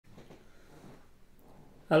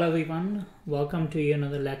Hello everyone, welcome to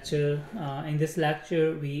another lecture. In this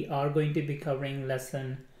lecture, we are going to be covering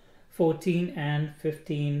lesson 14 and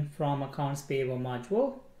 15 from Accounts Payable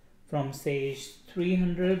module from Sage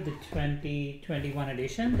 300, the 2021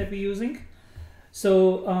 edition that we're using.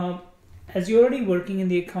 So as you're already working in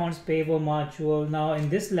the Accounts Payable module, now in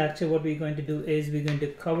this lecture, what we're going to do is we're going to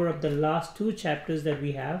cover up the last two chapters that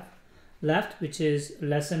we have left, which is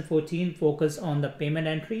lesson 14, focus on the payment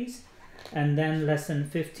entries, and then lesson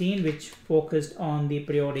 15, which focused on the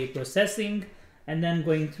periodic processing, and then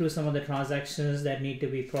going through some of the transactions that need to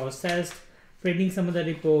be processed, printing some of the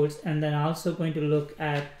reports, and then also going to look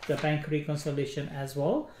at the bank reconciliation as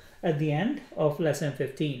well at the end of lesson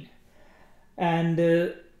 15. And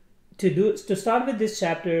to start with this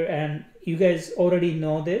chapter, and you guys already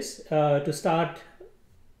know this, to start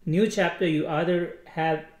new chapter, you either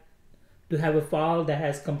have to have a file that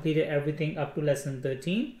has completed everything up to lesson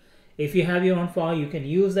 13. If you have your own file, you can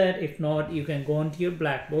use that. If not, you can go into your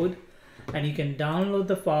Blackboard and you can download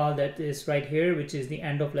the file that is right here, which is the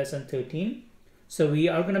end of lesson 13. So we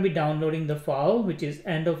are going to be downloading the file, which is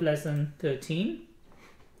end of lesson 13.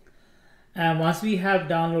 And once we have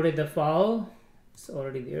downloaded the file, it's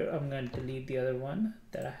already there. I'm going to delete the other one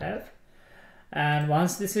that I have. And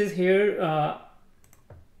once this is here,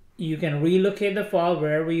 you can relocate the file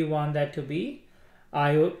wherever you want that to be.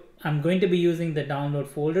 I'm going to be using the download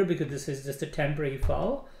folder because this is just a temporary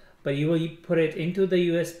file, but you will put it into the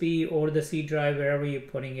USB or the C drive, wherever you're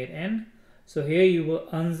putting it in. So here you will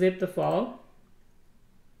unzip the file.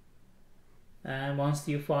 And once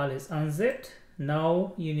your file is unzipped,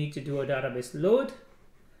 now you need to do a database load.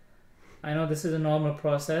 I know this is a normal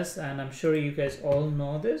process and I'm sure you guys all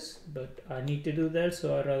know this, but I need to do that.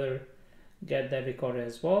 So I'd rather get that recorded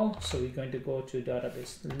as well. So we're going to go to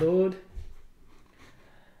database load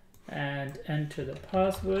and enter the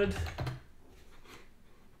password.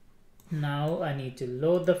 Now I need to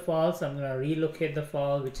load the file, so I'm going to relocate the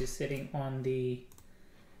file which is sitting on the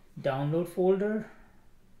download folder.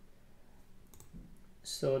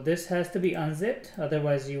 So this has to be unzipped,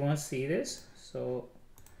 otherwise you won't see this. So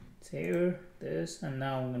it's here, this, and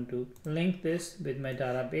now I'm going to link this with my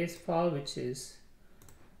database file, which is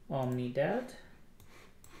Omnidat.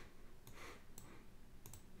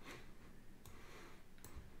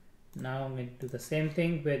 Now I'm going to do the same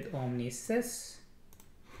thing with OmniSys.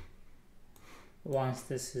 Once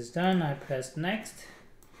this is done, I press next,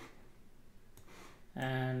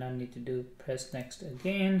 and I need to press next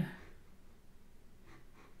again.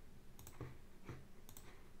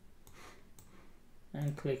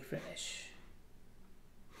 And click finish.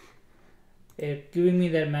 It's giving me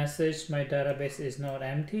that message, my database is not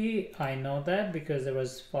empty. I know that because there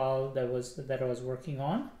was a file that I was working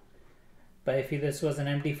on. But if this was an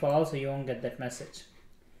empty file, so you won't get that message.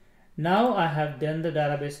 Now I have done the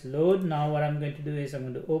database load. Now what I'm going to do is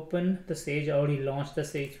I'm going to open the Sage. I already launched the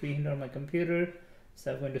Sage 300 on my computer.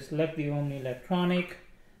 So I'm going to select the Omni Electronic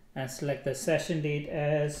and select the session date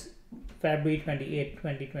as February 28,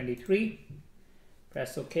 2023.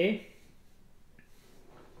 Press OK.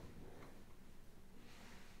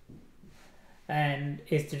 And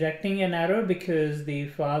it's detecting an error because the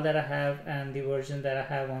file that I have and the version that I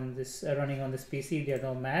have on this running on this PC, they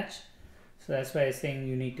don't match. So that's why it's saying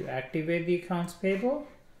you need to activate the accounts payable.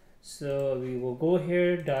 So we will go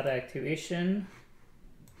here, data activation,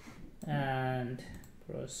 and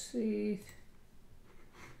proceed,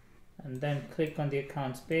 and then click on the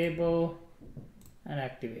accounts payable and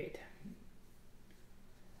activate.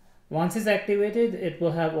 Once it's activated, it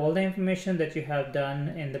will have all the information that you have done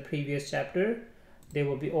in the previous chapter. They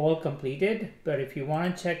will be all completed, but if you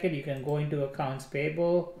want to check it, you can go into accounts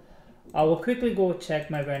payable. I will quickly go check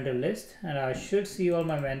my vendor list, and I should see all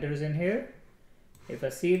my vendors in here. If I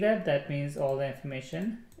see that, that means all the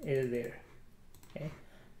information is there. Okay.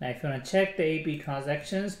 Now if you want to check the AP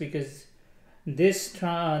transactions, because this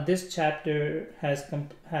chapter has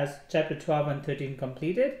chapter 12 and 13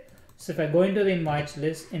 completed. So if I go into the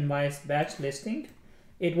invoice batch listing,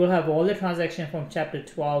 it will have all the transactions from chapter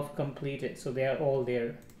 12 completed. So they are all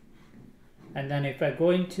there. And then if I go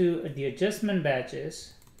into the adjustment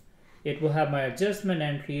batches, it will have my adjustment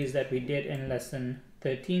entries that we did in lesson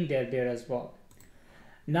 13. They're there as well.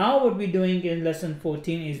 Now what we're doing in lesson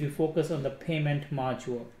 14 is we focus on the payment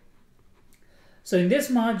module. So in this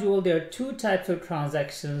module, there are two types of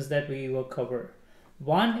transactions that we will cover.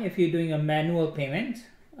 One, if you're doing a manual payment,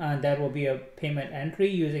 that will be a payment entry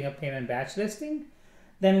using a payment batch listing.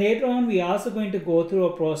 Then later on, we're also going to go through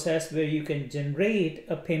a process where you can generate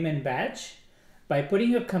a payment batch by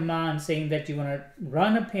putting a command saying that you want to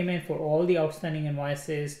run a payment for all the outstanding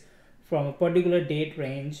invoices from a particular date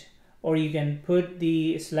range or you can put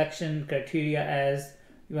the selection criteria as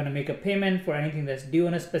you want to make a payment for anything that's due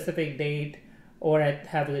on a specific date, or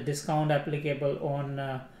have the discount applicable on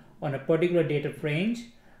a particular date of range.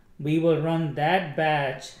 We will run that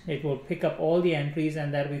batch. It will pick up all the entries,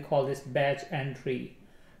 and that we call this batch entry.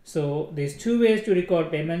 So there's two ways to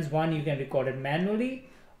record payments. One, you can record it manually,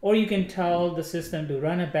 or you can tell the system to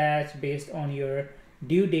run a batch based on your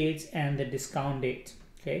due dates and the discount dates.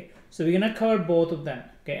 Okay, so we're gonna cover both of them.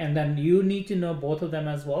 Okay, and then you need to know both of them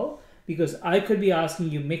as well, because I could be asking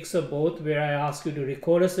you mix of both, where I ask you to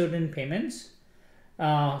record a certain payments.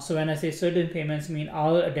 So when I say certain payments, mean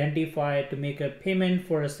I'll identify to make a payment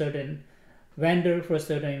for a certain vendor for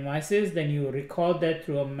certain invoices, then you record that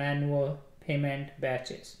through a manual payment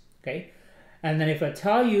batches. Okay, and then if I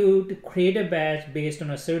tell you to create a batch based on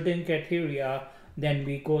a certain criteria, then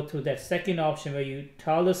we go through that second option where you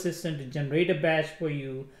tell the system to generate a batch for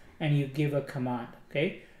you and you give a command.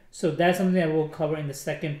 Okay, so that's something that we'll cover in the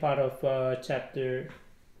second part of chapter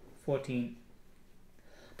 14.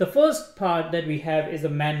 The first part that we have is a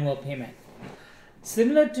manual payment.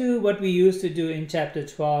 Similar to what we used to do in chapter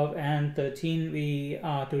 12 and 13, we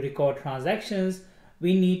to record transactions,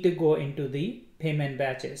 we need to go into the payment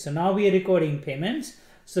batches. So now we are recording payments.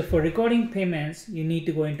 So for recording payments, you need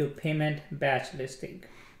to go into payment batch listing.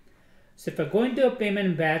 So if I go into a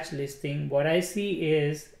payment batch listing, what I see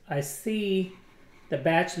is I see the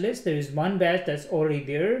batch list. There is one batch that's already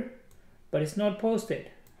there, but it's not posted.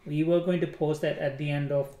 We were going to post that at the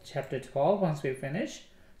end of chapter 12 once we finish.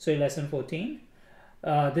 So lesson 14.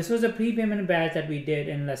 This was a prepayment batch that we did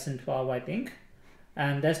in lesson 12, I think.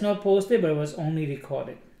 And that's not posted, but it was only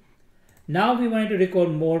recorded. Now we wanted to record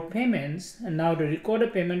more payments. And now to record a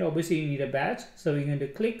payment, obviously you need a batch. So we're going to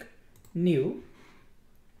click new.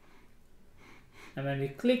 And when we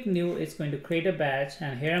click new, it's going to create a batch.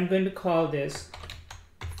 And here I'm going to call this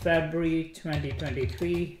February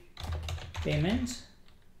 2023 payments.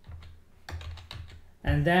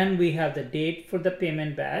 And then we have the date for the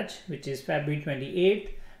payment batch, which is February 28th.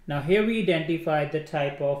 Now here we identify the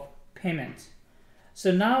type of payments.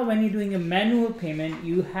 So now when you're doing a manual payment,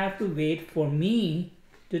 you have to wait for me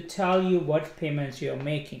to tell you what payments you're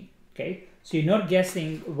making. Okay, so you're not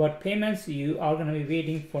guessing what payments, you are going to be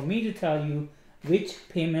waiting for me to tell you which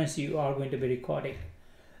payments you are going to be recording.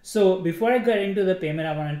 So before I get into the payment,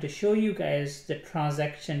 I wanted to show you guys the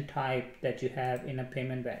transaction type that you have in a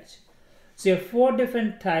payment batch. So you have 4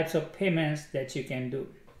 different types of payments that you can do.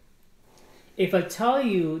 If I tell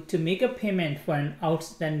you to make a payment for an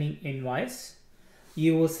outstanding invoice,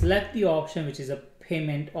 you will select the option which is a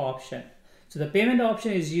payment option. So the payment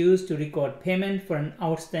option is used to record payment for an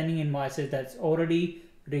outstanding invoices that's already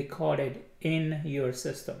recorded in your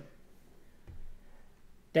system.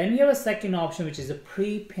 Then you have a second option which is a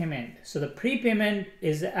prepayment. So the prepayment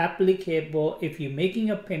is applicable if you're making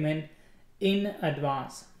a payment in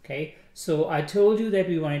advance. Okay, so I told you that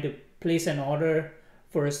we wanted to place an order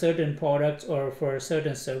for a certain product or for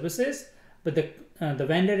certain services, but the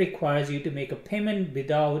vendor requires you to make a payment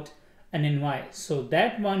without an invoice. So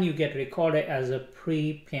that one you get recorded as a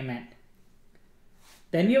prepayment.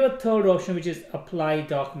 Then you have a third option which is apply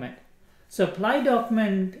document. So apply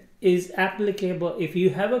document is applicable if you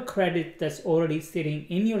have a credit that's already sitting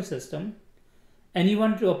in your system and you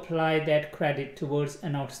want to apply that credit towards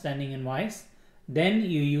an outstanding invoice. Then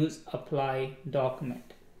you use apply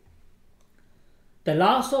document. The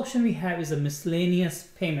last option we have is a miscellaneous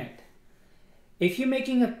payment. If you're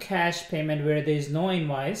making a cash payment where there is no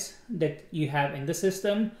invoice that you have in the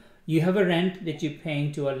system, you have a rent that you're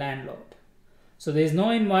paying to a landlord. So there's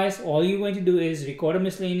no invoice, all you're going to do is record a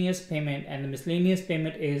miscellaneous payment, and the miscellaneous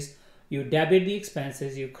payment is you debit the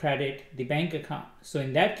expenses, you credit the bank account. So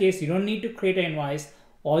in that case, you don't need to create an invoice.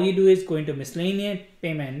 All you do is go into miscellaneous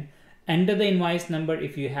payment, enter the invoice number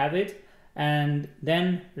if you have it, and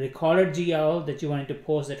then record a GL that you wanted to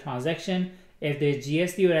post the transaction. If there's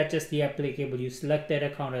GST or HST applicable, you select that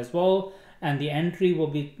account as well, and the entry will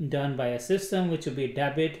be done by a system which will be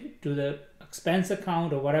debit to the expense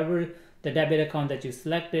account or whatever the debit account that you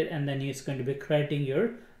selected, and then it's going to be crediting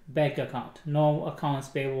your bank account. No accounts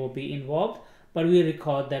payable will be involved, but we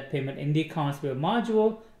record that payment in the accounts payable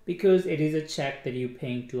module because it is a check that you're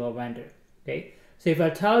paying to a vendor. Okay, so if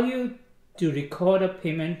I tell you to record a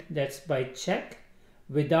payment that's by check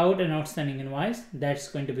without an outstanding invoice, that's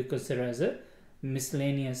going to be considered as a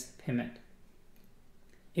miscellaneous payment.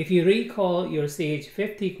 If you recall your Sage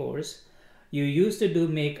 50 course, you used to do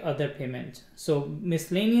make other payments. So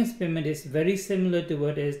miscellaneous payment is very similar to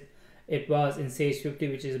what it was in Sage 50,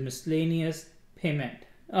 which is miscellaneous payment.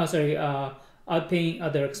 Paying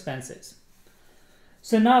other expenses.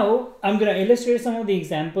 So now I'm going to illustrate some of the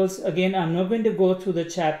examples. Again, I'm not going to go through the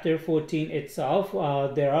chapter 14 itself.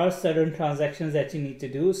 There are certain transactions that you need to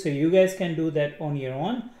do, so you guys can do that on your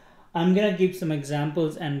own. I'm going to give some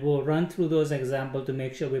examples and we'll run through those examples to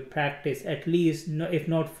make sure we practice at least, if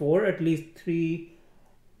not 4, at least three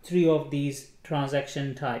of these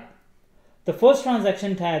transaction type. The first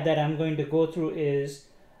transaction type that I'm going to go through is,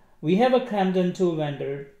 we have a Cramden tool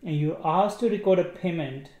vendor and you're asked to record a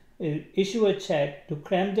payment, issue a check to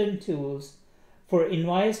Cramden Tools for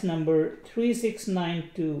invoice number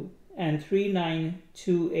 3692 and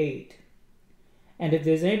 3928. And if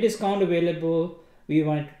there's any discount available, we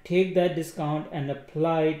want to take that discount and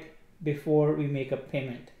apply it before we make a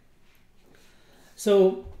payment.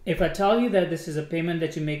 So if I tell you that this is a payment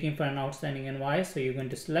that you're making for an outstanding invoice, so you're going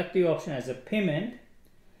to select the option as a payment,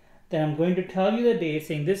 then I'm going to tell you the date,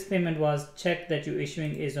 saying this payment was check that you're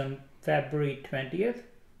issuing is on February 20th.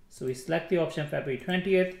 So we select the option February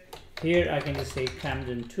 20th. Here I can just say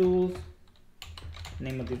Cramden Tools,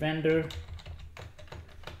 name of the vendor.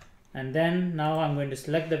 And then now I'm going to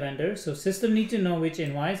select the vendor. So system needs to know which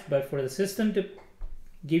invoice, but for the system to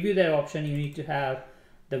give you that option, you need to have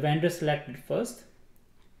the vendor selected first.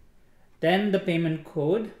 Then the payment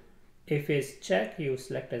code, if it's check, you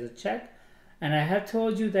select as a check. And I have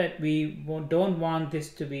told you that we don't want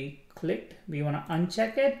this to be clicked. We want to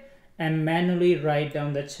uncheck it and manually write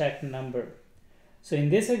down the check number. So in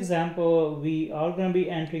this example, we are going to be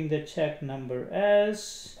entering the check number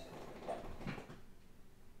as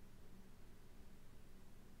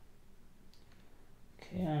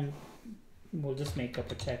and we'll just make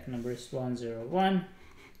up a check number is 101.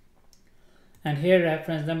 And here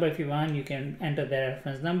reference number, if you want, you can enter the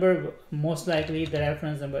reference number. Most likely the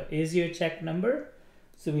reference number is your check number.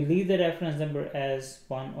 So we leave the reference number as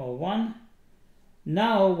 101.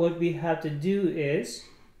 Now what we have to do is,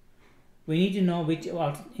 we need to know which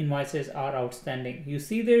invoices are outstanding. You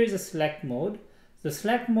see there is a select mode. The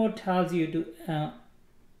select mode tells you to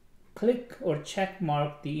click or check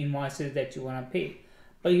mark the invoices that you want to pay.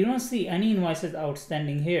 But you don't see any invoices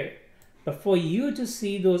outstanding here. But for you to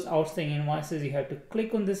see those outstanding invoices, you have to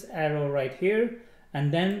click on this arrow right here,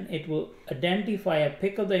 and then it will identify and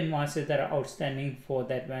pick up the invoices that are outstanding for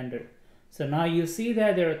that vendor. So now you see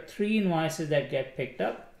that there are 3 invoices that get picked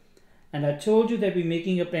up. And I told you that we're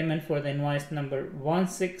making a payment for the invoice number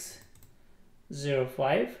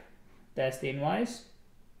 1605. That's the invoice.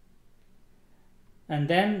 And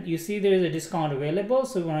then you see there is a discount available.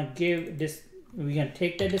 So we want to give this, we can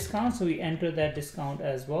take that discount. So we enter that discount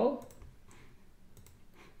as well.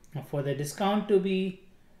 Now for the discount to be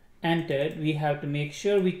entered, we have to make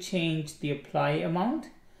sure we change the apply amount,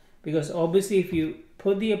 because obviously if you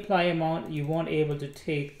put the apply amount, you won't be able to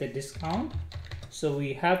take the discount. So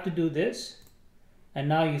we have to do this. And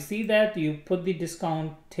now you see that you put the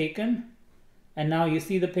discount taken, and now you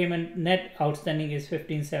see the payment net outstanding is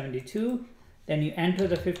 1572. Then you enter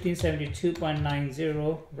the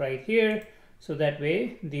 1572.90 right here, so that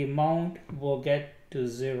way the amount will get to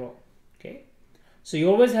 0. Okay, so you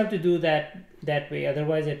always have to do that way,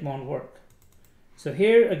 otherwise it won't work. So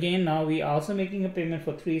here again, now we also making a payment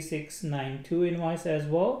for 3692 invoice as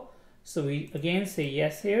well. So we again say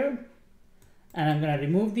yes here, and I'm going to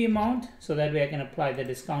remove the amount so that way I can apply the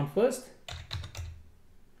discount first.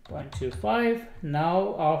 0.25.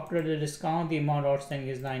 Now after the discount, the amount outstanding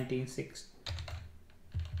is 196.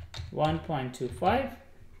 1.25.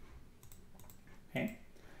 Okay.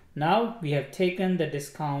 Now we have taken the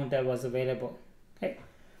discount that was available. Okay.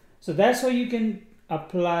 So that's how you can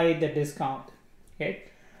apply the discount. Okay.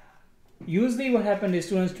 Usually what happens is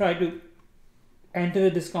students try to enter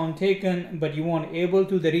the discount taken, but you won't able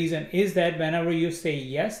to. The reason is that whenever you say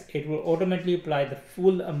yes, it will automatically apply the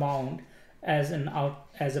full amount as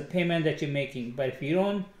a payment that you're making. But if you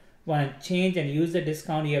don't want to change and use the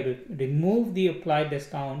discount, you have to remove the applied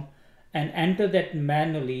discount and enter that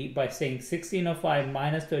manually by saying 1605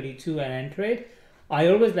 minus 32 and enter it. I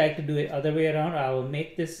always like to do it other way around. I will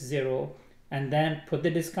make this 0 and then put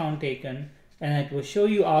the discount taken, and it will show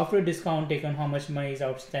you after discount taken how much money is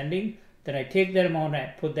outstanding. Then I take that amount and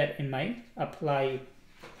I put that in my apply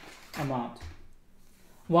amount.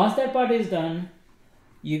 Once that part is done,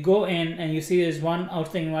 you go in and you see there's one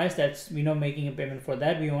outstanding invoice that's we're not making a payment for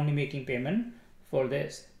that. We're only making payment for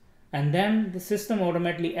this. And then the system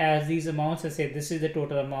automatically adds these amounts and say this is the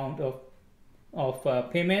total amount of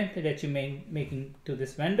payment that you're making to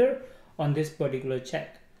this vendor on this particular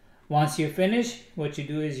check. Once you finish, what you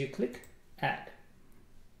do is you click add.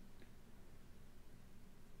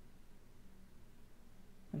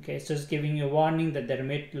 Okay, it's just giving you a warning that the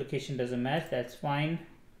remit location doesn't match. That's fine.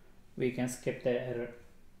 We can skip that error.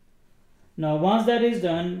 Now once that is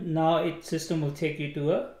done, now system will take you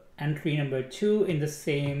to entry number 2 in the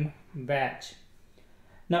same batch.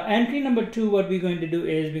 Now entry number 2, what we're going to do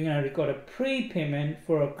is we're going to record a prepayment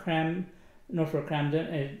for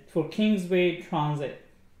for Kingsway Transit.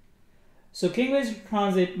 So Kingsway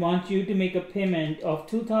Transit wants you to make a payment of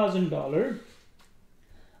 $2,000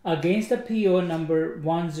 against the PO number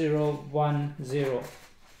 1010.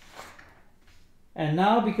 And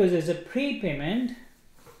now because it's a prepayment,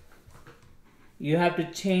 you have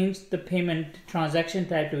to change the payment transaction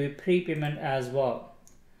type to a prepayment as well.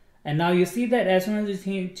 And now you see that as soon as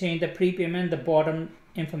you change the prepayment, the bottom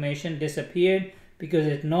information disappeared because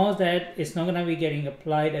it knows that it's not going to be getting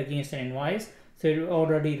applied against an invoice. So it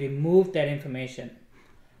already removed that information.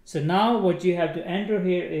 So now what you have to enter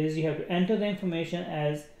here is you have to enter the information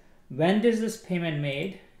as when is this payment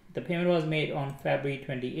made. The payment was made on February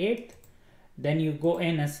 28th. Then you go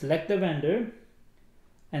in and select the vendor.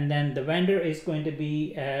 And then the vendor is going to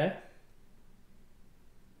be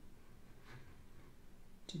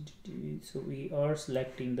so we are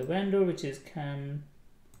selecting the vendor, which is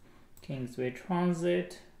Kingsway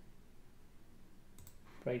Transit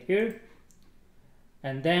right here.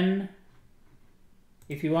 And then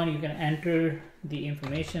if you want, you can enter the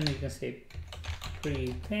information. You can say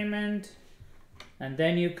prepayment, and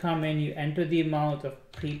then you come in, you enter the amount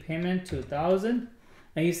of prepayment, 2,000.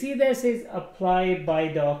 Now you see that it says apply by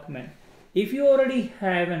document. If you already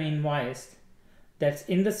have an invoice that's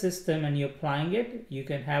in the system and you're applying it, you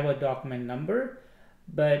can have a document number.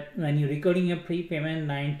 But when you're recording a prepayment,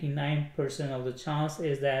 99% of the chance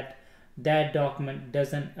is that that document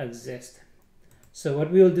doesn't exist. So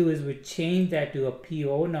what we'll do is we change that to a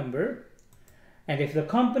PO number. And if the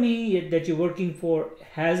company that you're working for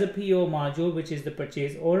has a PO module, which is the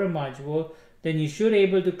purchase order module, then you should be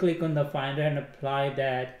able to click on the finder and apply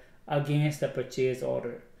that against the purchase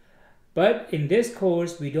order. But in this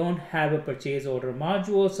course, we don't have a purchase order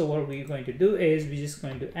module. So what we're going to do is we're just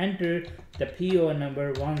going to enter the PO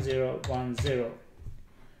number 1010.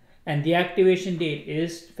 And the activation date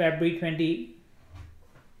is February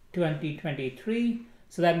 2023.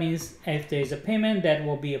 So that means if there is a payment that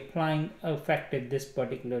will be affected this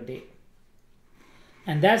particular date.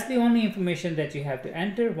 And that's the only information that you have to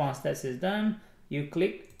enter. Once that is done, you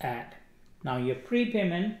click add. Now your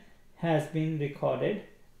prepayment has been recorded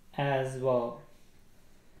as well.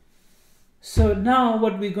 So now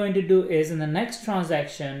what we're going to do is in the next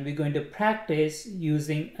transaction, we're going to practice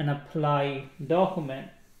using an apply document.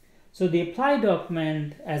 So the apply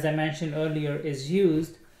document, as I mentioned earlier, is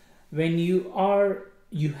used when you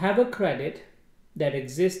have a credit that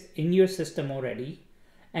exists in your system already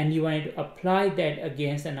and you want to apply that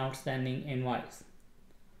against an outstanding invoice.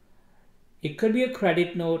 It could be a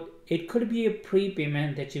credit note, it could be a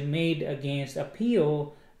prepayment that you made against a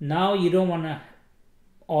PO. Now you don't want to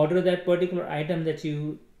order that particular item that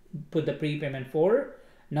you put the prepayment for.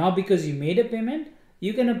 Now because you made a payment,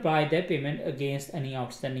 you can apply that payment against any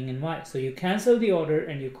outstanding invoice. So you cancel the order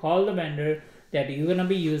and you call the vendor that you're going to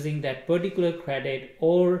be using that particular credit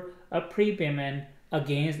or a prepayment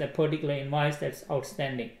against a particular invoice that's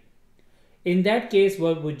outstanding. In that case,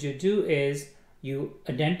 what would you do is you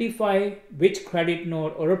identify which credit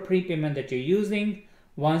note or a prepayment that you're using.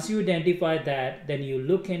 Once you identify that, then you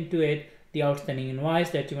look into it, the outstanding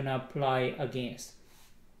invoice that you want to apply against.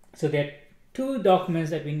 So there are two documents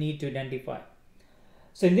that we need to identify.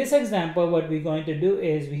 So in this example, what we're going to do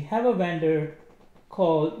is we have a vendor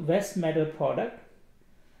called West Metal Product,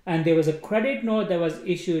 and there was a credit note that was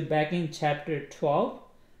issued back in chapter 12,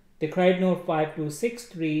 the credit note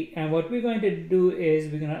 5263, and what we're going to do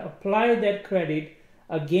is we're going to apply that credit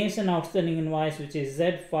against an outstanding invoice, which is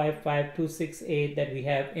Z55268 that we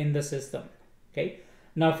have in the system. Okay,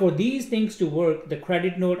 now for these things to work, the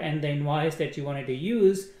credit note and the invoice that you wanted to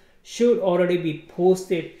use should already be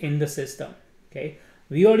posted in the system. Okay,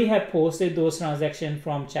 we already have posted those transactions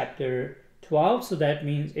from chapter 12, so that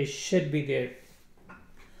means it should be there.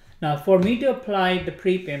 Now for me to apply the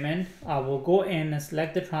prepayment, I will go in and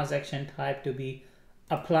select the transaction type to be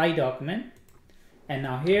apply document. And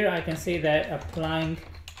now here I can say that applying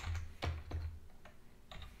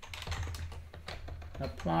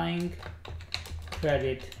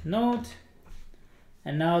credit note.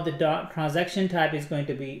 And now the transaction type is going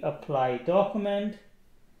to be apply document.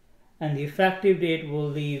 And the effective date will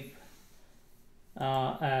leave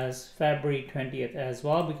as February 20th as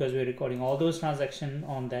well, because we're recording all those transactions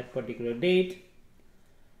on that particular date.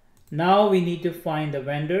 Now we need to find the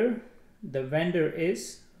vendor. The vendor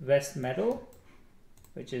is West Metal,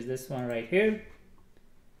 which is this one right here.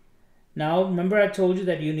 Now remember I told you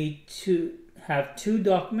that you need to have two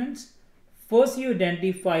documents. first you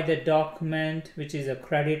identify the document, which is a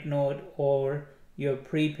credit note or your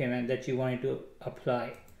prepayment that you want to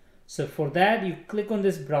apply. So for that, you click on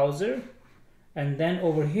this browser, and then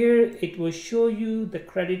over here it will show you the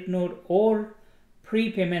credit note or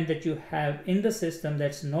prepayment that you have in the system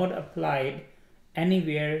that's not applied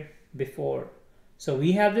anywhere before. So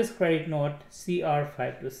we have this credit note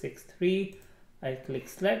CR5263. I click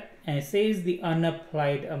select, and it says the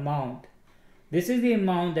unapplied amount. This is the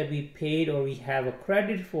amount that we paid or we have a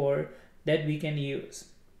credit for that we can use.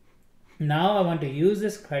 Now I want to use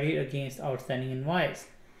this credit against outstanding invoice.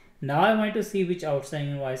 Now I want to see which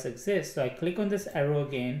outstanding invoice exists. So I click on this arrow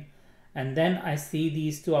again, and then I see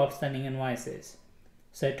these two outstanding invoices.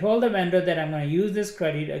 So I told the vendor that I'm going to use this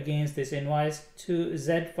credit against this invoice to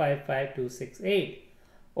Z55268.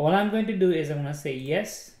 All I'm going to do is I'm going to say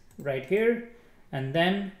yes right here, and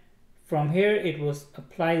then from here it will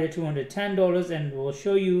apply the $210 and will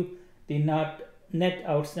show you the net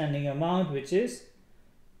outstanding amount, which is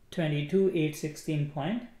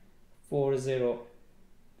 22,816.40.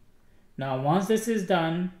 Now once this is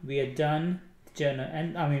done, we are done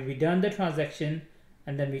we done the transaction,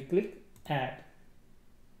 and then we click add.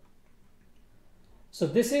 So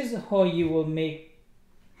this is how you will make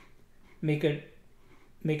a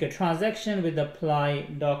transaction with the apply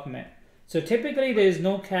document. So typically there is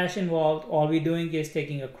no cash involved. All we're doing is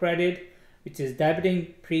taking a credit, which is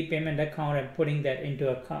debiting prepayment account, and putting that into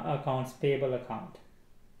accounts payable account.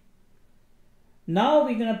 Now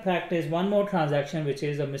we're going to practice one more transaction, which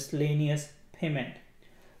is a miscellaneous payment.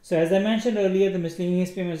 So as I mentioned earlier, the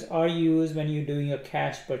miscellaneous payments are used when you're doing a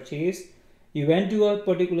cash purchase. You went to a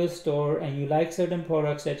particular store and you like certain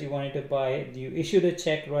products that you wanted to buy. You issued a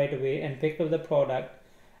check right away and picked up the product,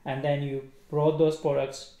 and then you brought those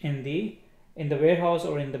products in the warehouse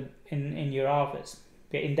or in your office.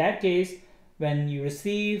 Okay, in that case, when you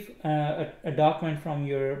receive a document from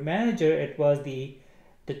your manager, it was the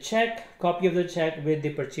copy of the check with the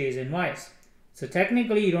purchase invoice. So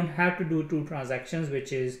technically you don't have to do two transactions,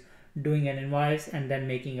 which is doing an invoice and then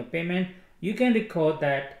making a payment. You can record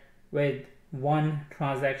that with one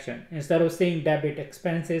transaction. Instead of saying debit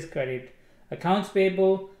expenses, credit accounts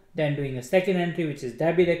payable, then doing a second entry, which is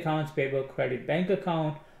debit accounts payable, credit bank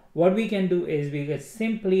account, what we can do is we can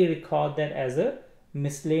simply record that as a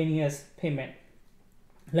miscellaneous payment.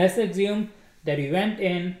 Let's assume that we went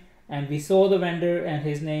in and we saw the vendor and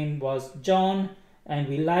his name was John, and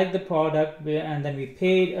we liked the product, and then we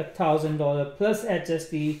paid $1,000 plus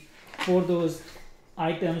HST for those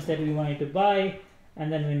items that we wanted to buy, and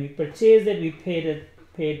then when we purchased it, we paid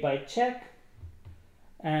by check,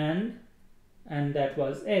 and that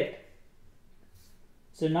was it.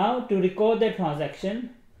 So now to record that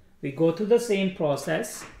transaction, we go through the same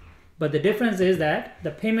process, but the difference is that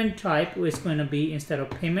the payment type is going to be, instead of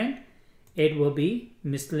payment, it will be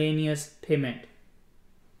miscellaneous payment.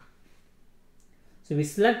 So we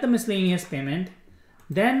select the miscellaneous payment.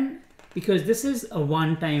 Then, because this is a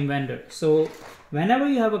one-time vendor, so whenever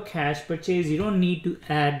you have a cash purchase, you don't need to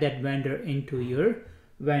add that vendor into your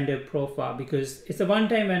vendor profile, because it's a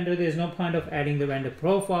one-time vendor. There's no point of adding the vendor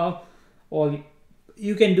profile. All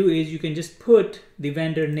you can do is you can just put the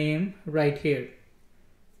vendor name right here.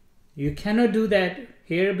 You cannot do that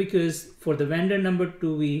here, because for the vendor number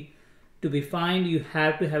to be found, you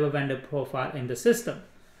have to have a vendor profile in the system.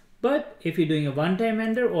 But if you're doing a one-time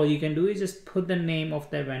vendor, all you can do is just put the name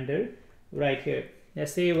of the vendor right here.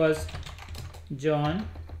 Let's say it was John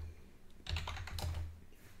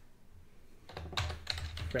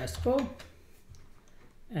Fresco,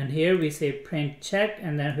 and here we say print check,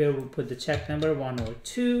 and then here we'll put the check number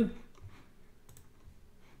 102.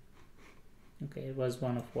 Okay, it was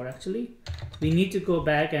 104 actually. We need to go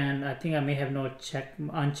back, and I think I may have not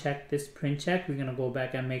unchecked this print check. We're gonna go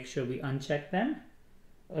back and make sure we uncheck them.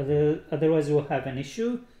 Otherwise we'll have an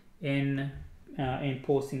issue in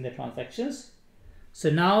posting the transactions. So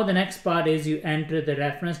now the next part is you enter the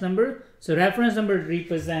reference number. So reference number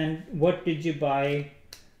represent what did you buy.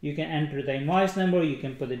 You can enter the invoice number, you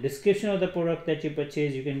can put the description of the product that you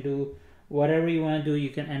purchased, you can do whatever you want to do, you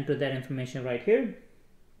can enter that information right here.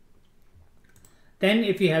 Then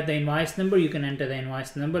if you have the invoice number, you can enter the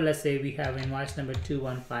invoice number. Let's say we have invoice number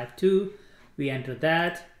 2152, we enter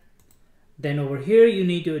that. Then over here you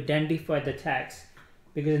need to identify the tax,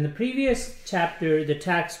 because in the previous chapter the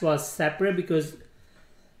tax was separate, because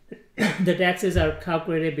the taxes are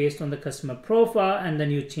calculated based on the customer profile and then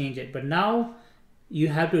you change it. But now you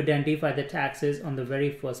have to identify the taxes on the very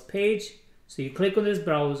first page. So you click on this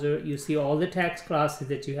browser, you see all the tax classes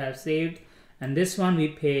that you have saved, and this one we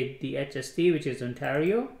paid the HST, which is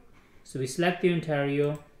Ontario. So we select the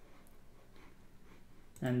Ontario,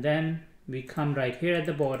 and then we come right here at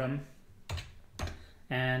the bottom,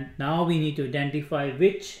 and now we need to identify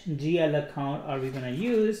which GL account are we going to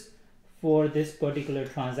use for this particular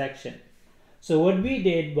transaction. So what we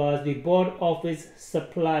did was we bought office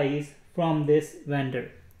supplies from this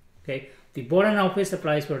vendor. Okay, we bought an office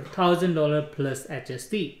supplies for $1,000 plus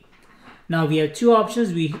HST. Now we have two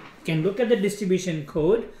options. We can look at the distribution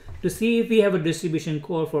code to see if we have a distribution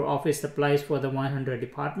code for office supplies for the 100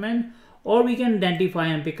 department, or we can identify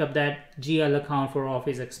and pick up that GL account for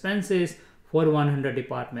office expenses for 100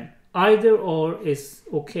 department. Either or is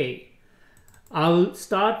okay. I'll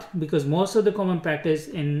start because most of the common practice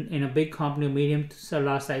in a big company, medium to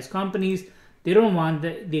large size companies, they don't want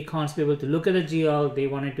the accounts payable to look at the GL. They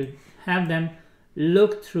wanted to have them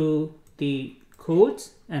look through the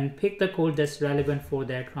codes and pick the code that's relevant for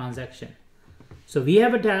their transaction. So we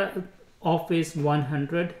have a Office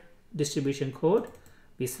 100 distribution code.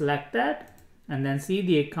 We select that and then see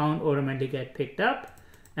the account automatically get picked up.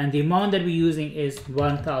 And the amount that we're using is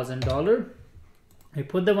 $1,000. We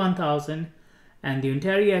put the 1,000 and the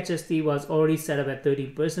Ontario HST was already set up at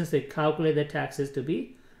 13%, so it calculated the taxes to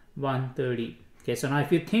be 130. Okay, so now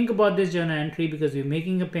if you think about this journal entry, because we're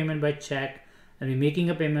making a payment by check and we're making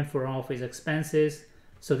a payment for office expenses,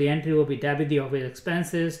 so the entry will be debit the office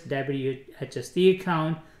expenses, debit your HST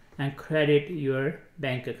account, and credit your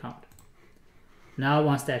bank account. Now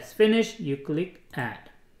once that's finished, you click add.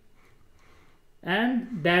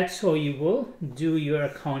 And that's how you will do your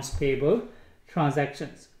accounts payable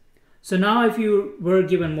transactions. So now if you were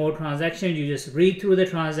given more transactions, you just read through the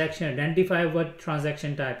transaction, identify what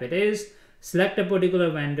transaction type it is, select a particular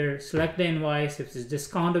vendor, select the invoice. If there's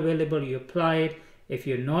discount available, you apply it. If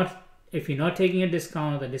you're not taking a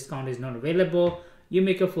discount, the discount is not available, you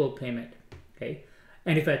make a full payment. Okay.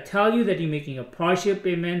 And if I tell you that you're making a partial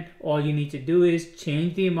payment, all you need to do is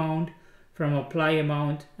change the amount from apply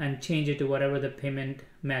amount and change it to whatever the payment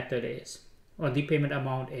method is or the payment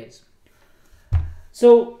amount is.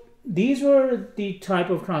 So these were the type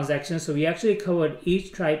of transactions. So we actually covered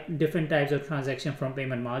each different types of transaction from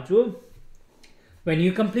payment module. When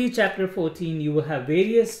you complete chapter 14, you will have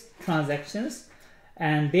various transactions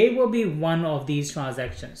and they will be one of these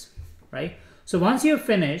transactions, right? So once you're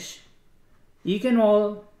finished, you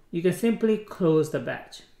can simply close the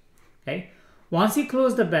batch. Okay. Once you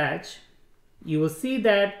close the batch, you will see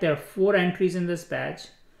that there are 4 entries in this batch.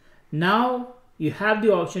 Now you have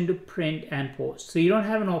the option to print and post. So you don't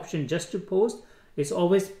have an option just to post. It's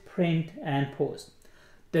always print and post.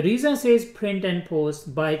 The reason it says print and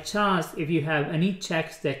post, by chance, if you have any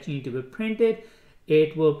checks that need to be printed,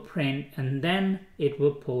 it will print and then it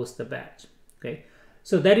will post the batch. Okay.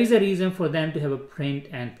 So that is a reason for them to have a print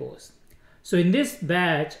and post. So in this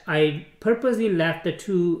batch, I purposely left the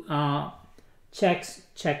 2 checks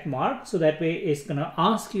check mark, so that way it's gonna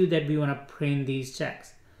ask you that we want to print these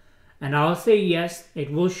checks, and I'll say yes. It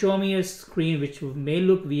will show me a screen which may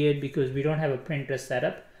look weird because we don't have a printer set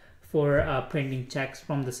up for printing checks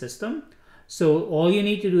from the system. So all you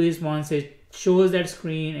need to do is, once it shows that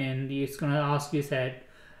screen and it's gonna ask you that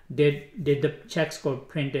did the checks got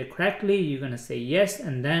printed correctly, you're gonna say yes,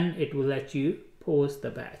 and then it will let you post the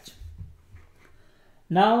batch.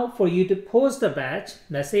 Now for you to post the batch,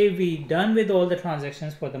 let's say we're done with all the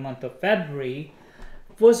transactions for the month of February.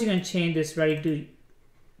 First, you can change this ready to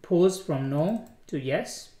post from no to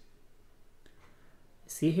yes.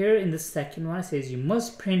 See here in the second one, it says you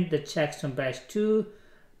must print the checks from batch 2,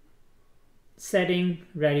 setting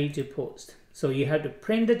ready to post. So you have to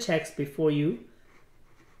print the checks before you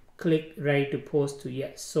click ready to post to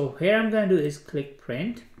yes. So here I'm going to do is click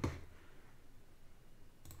print.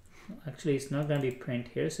 Actually, it's not going to be print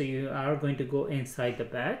here, so you are going to go inside the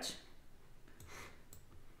batch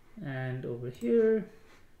and over here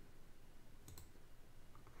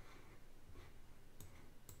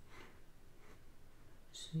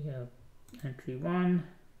so you have entry 1,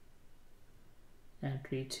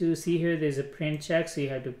 entry 2. See here, there's a print check, so you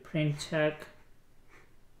have to print check,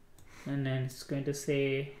 and then it's going to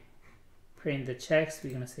say print the checks.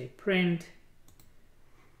 We're going to say print.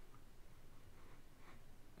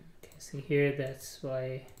 See here, that's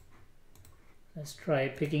why. Let's try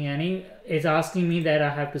picking any. It's asking me that I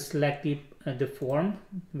have to select the form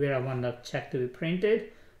where I want the check to be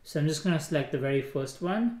printed. So I'm just going to select the very first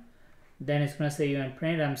one. Then it's going to say you want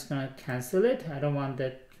print. I'm just going to cancel it. I don't want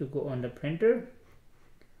that to go on the printer.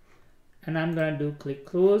 And I'm going to do click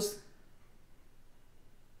close.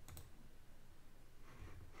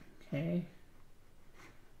 Okay.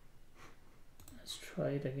 Let's try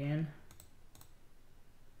it again.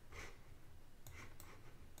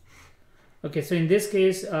 Okay, so in this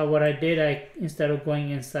case, what I did, instead of going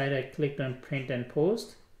inside, I clicked on print and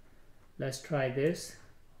post. let's try this.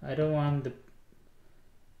 I don't want the,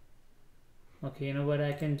 okay, you know what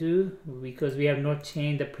I can do, because we have not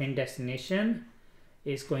changed the print destination,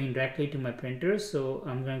 it's going directly to my printer. So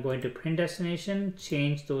I'm going to go into print destination,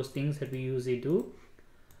 change those things that we usually do.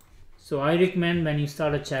 So I recommend when you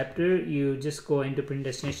start a chapter, you just go into print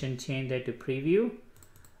destination, change that to preview.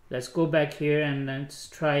 Let's go back here and let's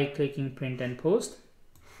try clicking print and post.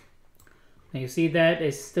 Now you see that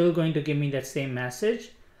it's still going to give me that same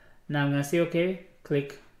message. Now I'm going to say, okay,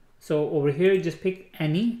 click. So over here, just pick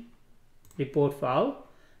any report file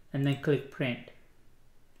and then click print.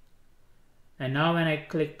 And now when I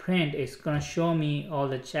click print, it's going to show me all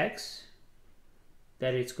the checks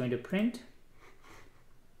that it's going to print.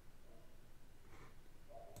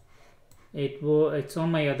 It's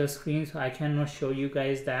on my other screen, so I cannot show you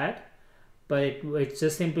guys that, but it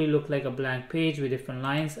just simply look like a blank page with different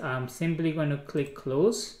lines. I'm simply going to click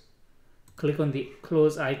close, click on the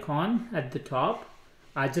close icon at the top.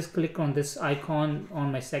 I just click on this icon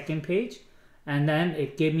on my second page, and then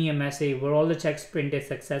it gave me a message, were all the checks printed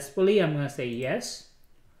successfully? I'm going to say yes.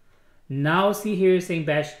 Now see here saying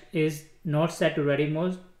batch is not set to ready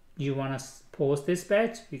mode. You want to post this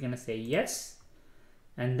batch? You're going to say yes.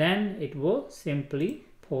 And then it will simply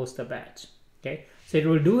post the batch. Okay, so it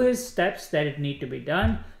will do his steps that it need to be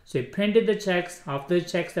done. So it printed the checks. After the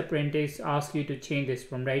checks are printed, ask you to change this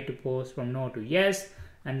from ready to post, from no to yes,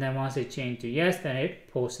 and then once it changed to yes, then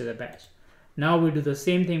it posted the batch. Now we do the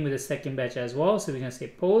same thing with the second batch as well. So we're gonna say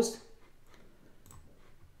post,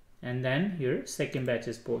 and then your second batch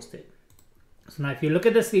is posted. So now if you look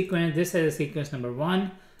at the sequence, this has a sequence number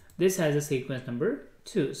 1, this has a sequence number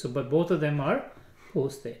 2. So but both of them are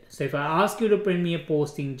posted. So if I ask you to print me a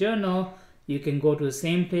posting journal, you can go to the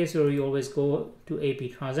same place where you always go to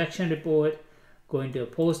AP transaction report, go into a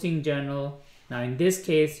posting journal. Now in this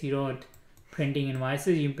case, you don't printing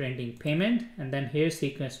invoices, you're printing payment, and then here's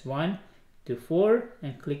sequence 1 to 4,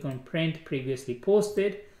 and click on print previously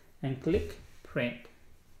posted and click print.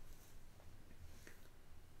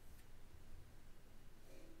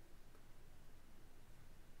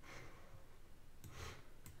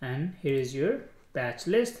 And here is your batch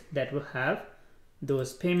list that will have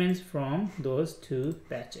those payments from those 2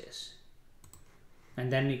 batches.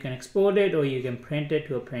 And then you can export it or you can print it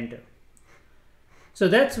to a printer. So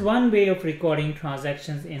that's one way of recording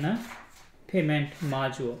transactions in a payment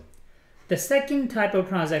module. The second type of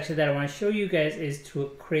transaction that I want to show you guys is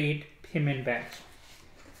to create payment batch.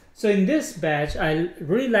 So in this batch, I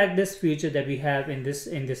really like this feature that we have in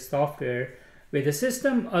this software, where the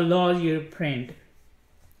system allows you to print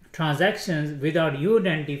transactions without you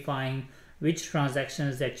identifying which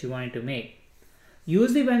transactions that you wanted to make.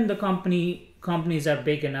 Usually when the companies are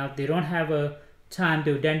big enough, they don't have a time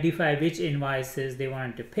to identify which invoices they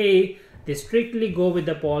wanted to pay. They strictly go with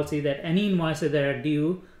the policy that any invoices that are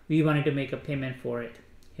due, we wanted to make a payment for it.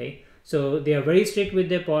 Okay, so they are very strict with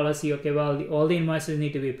their policy. Okay, well, all the invoices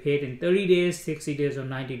need to be paid in 30 days, 60 days, or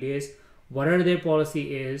 90 days, whatever their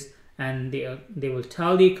policy is. And they will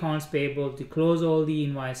tell the accounts payable to close all the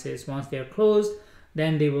invoices. Once they are closed,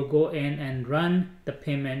 then they will go in and run the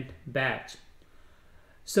payment batch.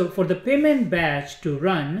 So for the payment batch to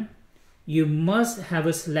run, you must have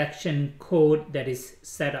a selection code that is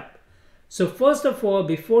set up. So first of all,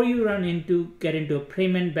 before you get into a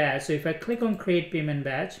payment batch, so if I click on create payment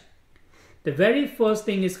batch, the very first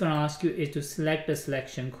thing it's going to ask you is to select a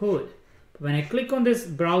selection code. When I click on this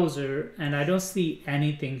browser and I don't see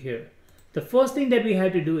anything here, the first thing that we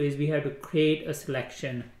have to do is we have to create a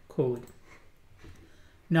selection code.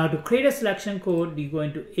 Now to create a selection code, you go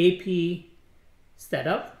into AP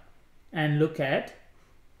setup and look at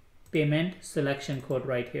payment selection code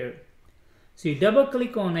right here. So you double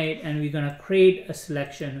click on it and we're going to create a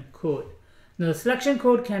selection code. Now the selection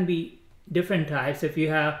code can be different types. If you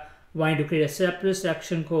wanting to create a separate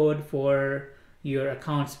selection code for your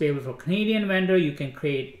accounts payable for Canadian vendor, you can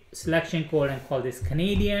create selection code and call this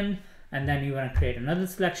Canadian, and then you want to create another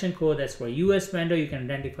selection code that's for US vendor, you can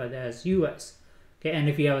identify that as US. Okay, and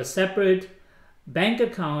if you have a separate bank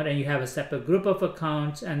account and you have a separate group of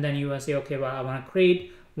accounts, and then you want to say, okay, well, I want to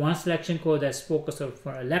create one selection code that's focused on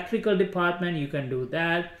for electrical department, you can do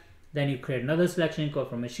that. Then you create another selection code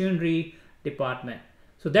for machinery department.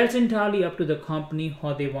 So that's entirely up to the company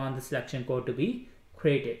how they want the selection code to be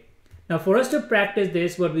created. Now for us to practice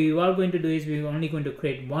this, what we are going to do is we're only going to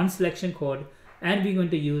create one selection code and we're going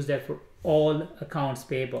to use that for all accounts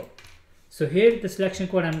payable. So here the selection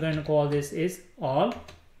code I'm going to call this is all,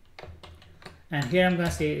 and here I'm going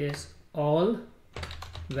to say is all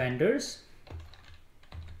vendors.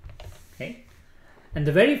 Okay, and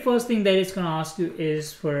the very first thing that it's going to ask you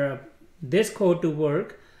is for this code to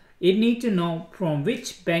work, it needs to know from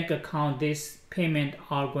which bank account this payment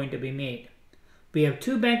are going to be made. We have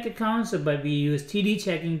two bank accounts, but we use TD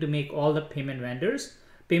checking to make all the payment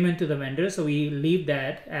to the vendor. So we leave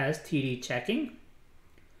that as TD checking.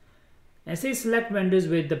 And say select vendors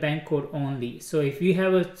with the bank code only. So if you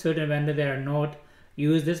have a certain vendor that are not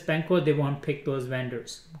use this bank code, they won't pick those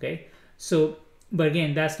vendors. Okay. So, but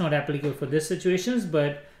again, that's not applicable for this situations.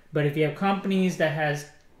 But if you have companies that has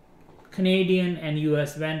Canadian and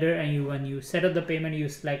US vendor, and when you set up the payment, you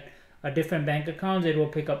select a different bank account, it will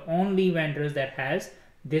pick up only vendors that has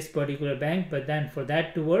this particular bank. But then for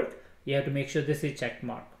that to work, you have to make sure this is check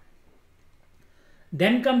mark.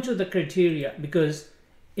 Then come to the criteria, because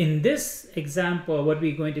in this example, what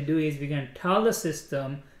we're going to do is we're going to tell the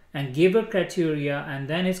system and give a criteria, and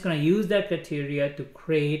then it's going to use that criteria to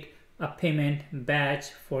create a payment batch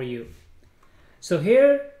for you. So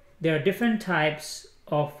here there are different types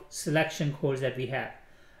of selection codes that we have.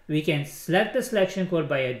 We can select the selection code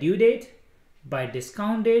by a due date, by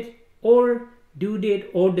discount date, or due date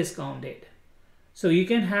or discount date. So you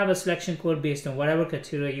can have a selection code based on whatever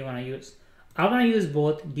criteria you want to use. I'm going to use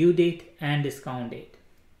both due date and discount date.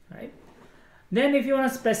 Right? Then if you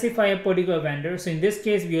want to specify a particular vendor, so in this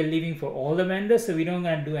case we are leaving for all the vendors, so we don't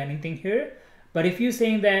going to do anything here. But if you're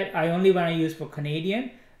saying that I only want to use for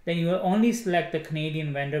Canadian, then you will only select the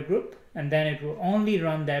Canadian vendor group, and then it will only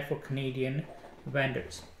run that for Canadian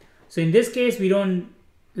vendors. So in this case we don't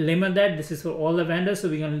limit that, this is for all the vendors, so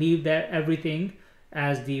we're going to leave that everything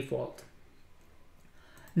as default.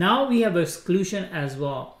 Now we have exclusion as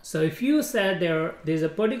well. So if you said there's a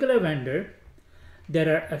particular vendor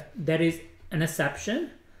that is an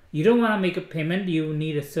exception, you don't want to make a payment, you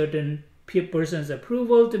need a certain person's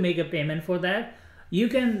approval to make a payment for that,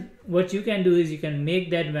 what you can do is you can make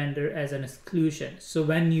that vendor as an exclusion. So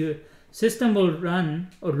when your system will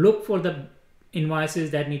run or look for the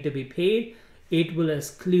invoices that need to be paid, it will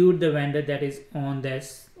exclude the vendor that is on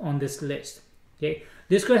this list. Okay,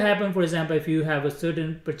 this could happen, for example, if you have a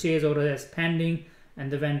certain purchase order that's pending and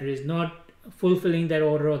the vendor is not fulfilling that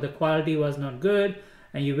order, or the quality was not good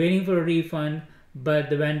and you're waiting for a refund, but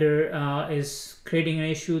the vendor is creating an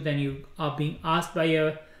issue, then you are being asked by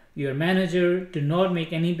your manager to not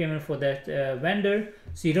make any payment for that vendor.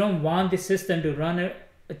 So you don't want the system to run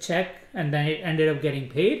a check and then it ended up getting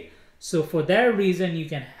paid. So for that reason, you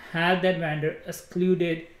can have that vendor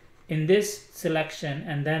excluded in this selection,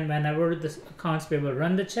 and then whenever the accounts payable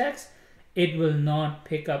run the checks, it will not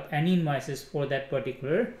pick up any invoices for that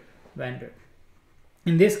particular vendor.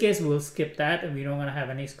 In this case, we'll skip that and we don't want to have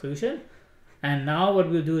any exclusion. And now what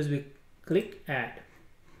we'll do is we click add.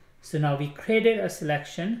 So now we created a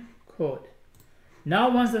selection code. Now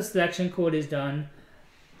once the selection code is done,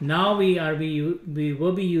 now we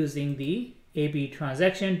will be using the AP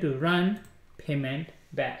transaction to run payment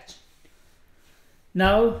batch.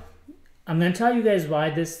 Now I'm going to tell you guys why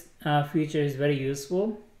this feature is very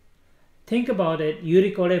useful. Think about it. You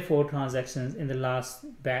recorded 4 transactions in the last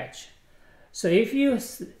batch. So if you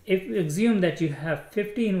assume that you have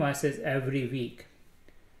 50 invoices every week,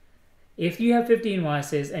 if you have 50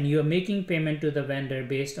 invoices and you are making payment to the vendor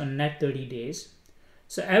based on net 30 days,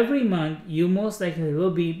 so every month you most likely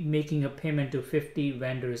will be making a payment to 50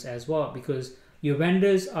 vendors as well, because your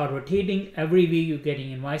vendors are rotating every week, you're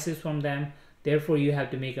getting invoices from them. Therefore, you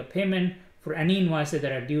have to make a payment for any invoices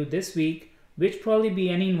that are due this week, which probably be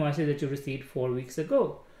any invoices that you received 4 weeks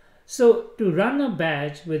ago. So to run a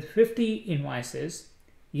batch with 50 invoices,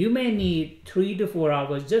 you may need 3 to 4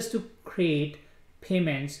 hours just to create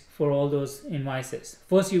payments for all those invoices.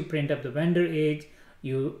 First, you print up the vendor age,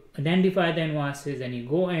 you identify the invoices, and you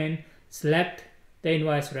go in, select the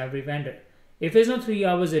invoice for every vendor. If it's not 3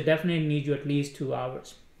 hours, it definitely needs you at least 2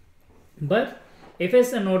 hours. But if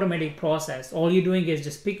it's an automatic process, all you're doing is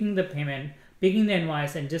just picking the payment, picking the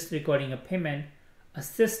invoice, and just recording a payment, a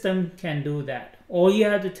system can do that. All you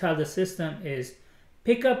have to tell the system is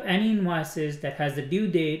pick up any invoices that has the due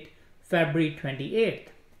date February 28th.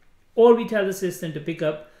 Or we tell the system to pick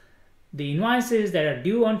up the invoices that are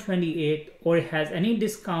due on 28th, or it has any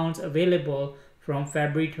discounts available from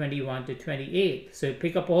February 21 to 28th. So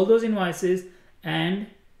pick up all those invoices and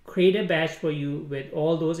create a batch for you with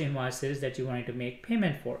all those invoices that you wanted to make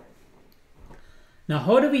payment for. Now,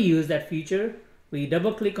 how do we use that feature? We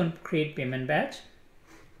double click on create payment batch.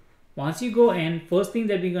 Once you go in, first thing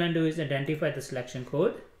that we're going to do is identify the selection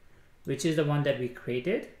code, which is the one that we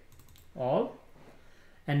created, all.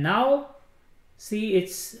 And now see,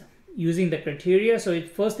 it's using the criteria. So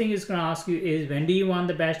first thing it's going to ask you is, when do you want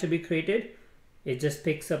the batch to be created? It just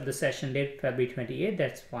picks up the session date February 28th.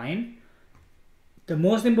 That's fine. The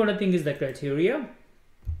most important thing is the criteria.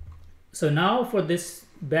 So now for this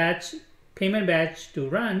batch, payment batch to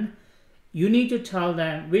run, you need to tell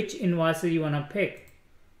them which invoices you want to pick.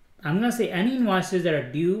 I'm going to say any invoices that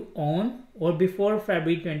are due on or before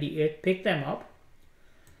February 28th, pick them up.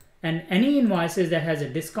 And any invoices that has a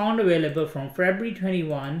discount available from February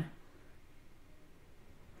 21,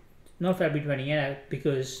 not February 28,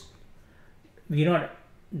 because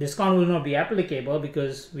discount will not be applicable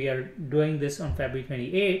because we are doing this on February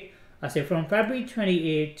 28. I say from February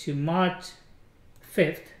 28 to March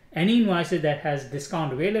 5th, any invoices that has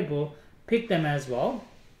discount available, pick them as well.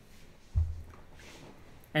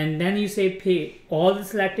 And then you say pay all the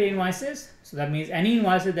selected invoices. So that means any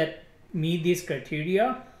invoices that meet these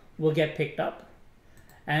criteria will get picked up.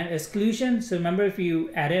 And exclusion, so remember, if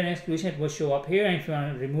you added an exclusion, it will show up here, and if you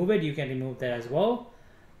want to remove it, you can remove that as well.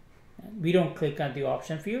 We don't click on the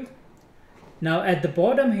option field. Now at the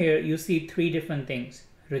bottom here, you see three different things: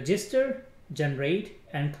 register, generate,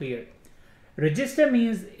 and clear. Register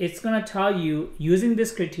means it's going to tell you, using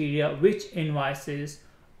this criteria, which invoices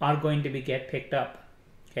are going to be get picked up.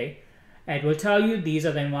 Okay, and it will tell you these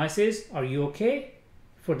are the invoices. Are you okay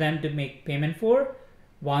for them to make payment for?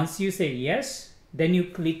 Once you say yes, then you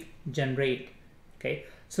click generate. Okay,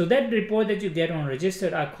 so that report that you get on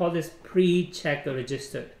registered, I call this pre-check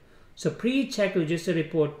registered. So pre-check register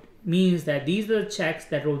report means that these are the checks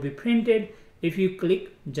that will be printed if you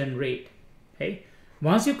click generate. Okay,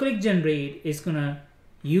 once you click generate, it's gonna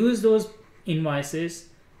use those invoices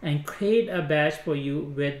and create a batch for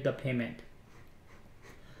you with the payment.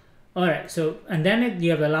 All right, so and then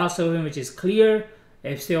you have the last option, which is clear.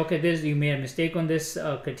 If you say, okay, this you made a mistake on this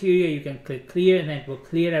criteria, you can click clear, and then it will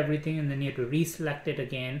clear everything, and then you have to reselect it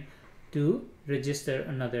again to register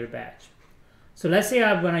another batch. So let's say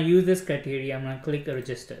I'm going to use this criteria. I'm going to click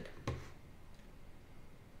registered.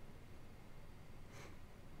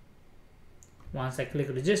 Once I click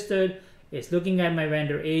registered, it's looking at my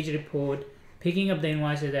vendor age report, picking up the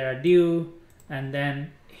invoices that are due, and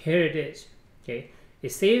then here it is. Okay,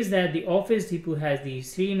 it says that the Office Depot has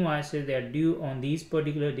these three invoices that are due on these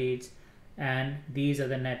particular dates, and these are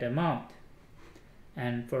the net amount.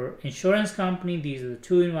 And for insurance company, these are the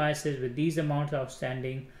two invoices with these amounts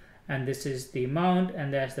outstanding, and this is the amount,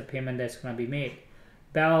 and that's the payment that's going to be made.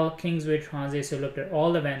 Bell, Kingsway, Transit, so looked at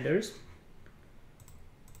all the vendors,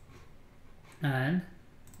 and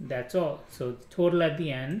that's all. So the total at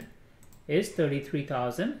the end is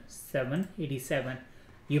 33,787.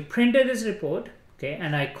 You printed this report, okay,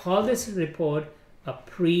 and I call this report a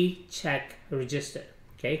pre-check register.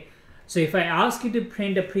 Okay, so if I ask you to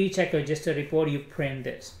print a pre-check register report, you print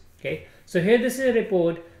this. Okay, so here this is a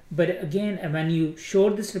report, but again, when you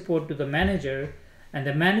showed this report to the manager, and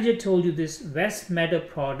the manager told you this West Meadow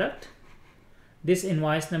product, this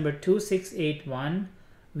invoice number 2681,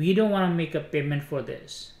 we don't want to make a payment for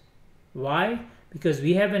this. Why? Because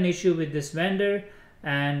we have an issue with this vendor,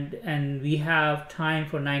 and we have time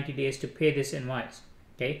for 90 days to pay this invoice.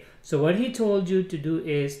 Okay, so what he told you to do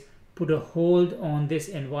is put a hold on this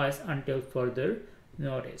invoice until further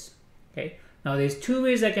notice. Okay, now there's two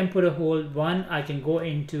ways I can put a hold. One, I can go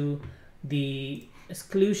into the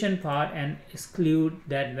exclusion part and exclude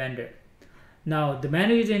that vendor. Now the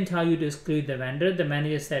manager didn't tell you to exclude the vendor. The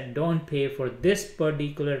manager said don't pay for this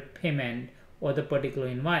particular payment or the particular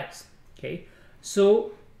invoice. Okay,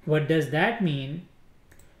 so what does that mean?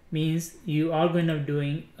 Means you are going to be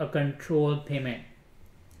doing a control payment.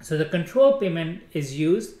 So the control payment is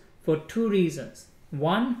used for two reasons.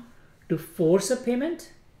 One, to force a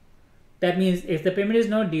payment. That means if the payment is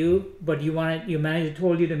not due, but your manager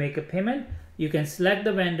told you to make a payment, you can select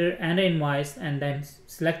the vendor and the invoice and then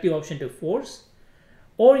select the option to force.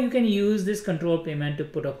 Or you can use this control payment to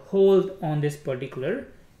put a hold on this particular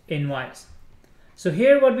invoice. So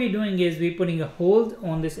here what we're doing is we're putting a hold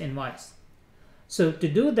on this invoice. So to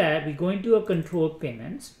do that, we go into a control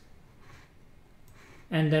payments,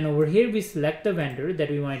 and then over here we select the vendor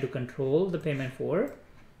that we want to control the payment for.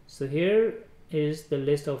 So here is the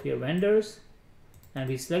list of your vendors, and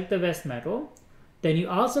we select the West Metal. Then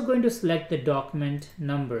you're also going to select the document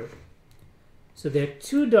number. So there are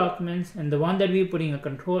two documents, and the one that we're putting a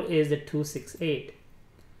control is the 268.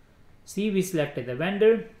 See, we selected the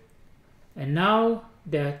vendor, and now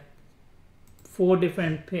there are four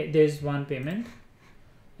different, there's one payment.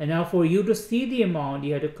 And now for you to see the amount,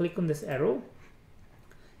 you have to click on this arrow.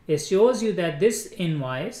 It shows you that this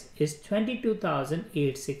invoice is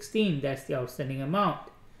 22,816. That's the outstanding amount.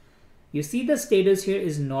 You see the status here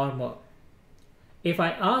is normal. If I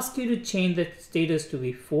ask you to change the status to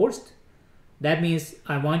be forced, that means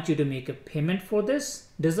I want you to make a payment for this.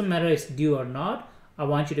 Doesn't matter if it's due or not. I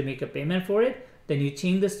want you to make a payment for it. Then you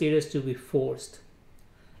change the status to be forced.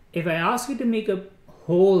 if I ask you to make a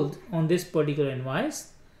hold on this particular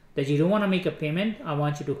invoice, that you don't want to make a payment, I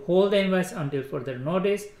want you to hold the invoice until further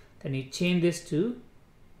notice, then you change this to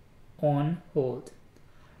on hold.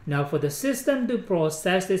 Now for the system to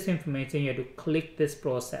process this information, you have to click this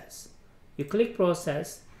process. You click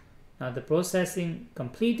process. Now the processing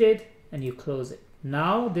completed and you close it.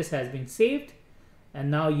 Now this has been saved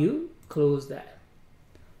and now you close that.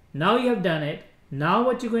 Now you have done it. Now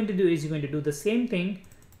what you're going to do is you're going to do the same thing,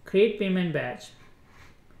 create payment batch.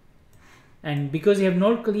 And because you have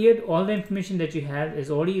not cleared all the information that you have is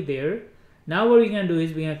already there, now what we're going to do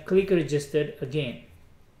is we're going to click registered again.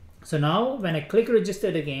 So now when I click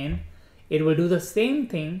registered again, it will do the same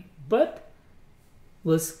thing, but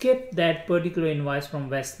we'll skip that particular invoice from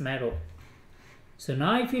West Metal. So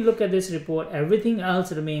now if you look at this report, everything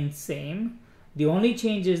else remains same. The only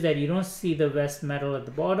change is that you don't see the West Metal at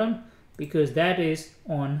the bottom because that is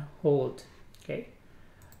on hold. Okay,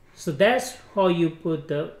 so that's how you put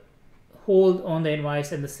the hold on the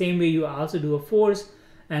invoice, and the same way you also do a force.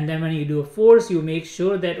 And then when you do a force, you make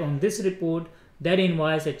sure that on this report, that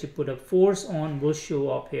invoice that you put a force on will show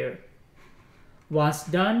up here. Once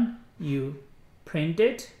done, you print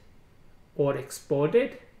it or export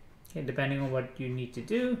it, okay, depending on what you need to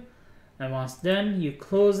do. And once done, you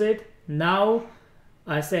close it. Now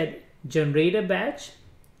I said generate a batch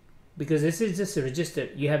because this is just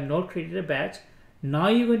registered. You have not created a batch. Now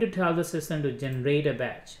you're going to tell the system to generate a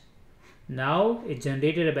batch. Now it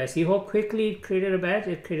generated a batch. See how quickly it created a batch?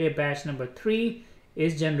 It created a batch number 3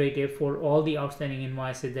 is generated for all the outstanding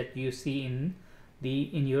invoices that you see in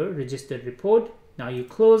your registered report. Now you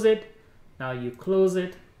close it. Now you close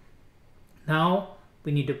it. Now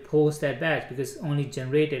we need to post that batch because it's only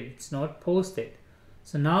generated, it's not posted.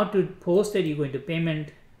 So now to post it, you're going to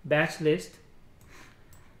payment batch list,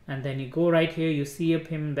 and then you go right here, you see a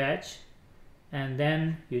payment batch, and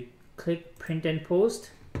then you click print and post.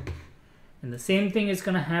 And the same thing is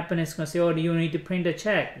going to happen. It's going to say, oh, do you need to print a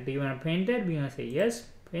check? Do you want to print it? We're going to say yes,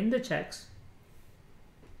 print the checks.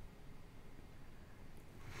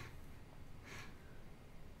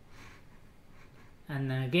 And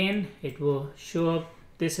then again, it will show up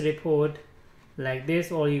this report like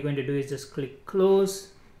this. All you're going to do is just click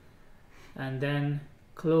close and then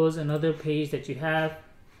close another page that you have.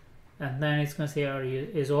 And then it's going to say,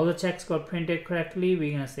 is all the checks got printed correctly?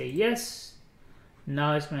 We're going to say yes.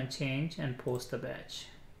 Now it's going to change and post the batch.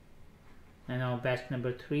 And now batch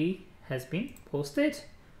number 3 has been posted.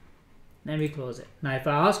 And we close it. Now if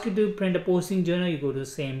I ask you to print a posting journal, you go to the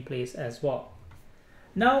same place as well.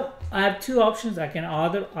 Now I have two options. I can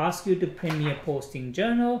either ask you to print me a posting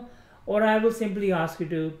journal, or I will simply ask you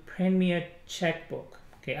to print me a checkbook.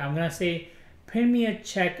 Okay, I'm going to say print me a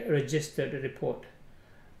check registered report.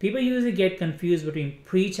 People usually get confused between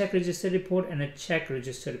pre-check registered report and a check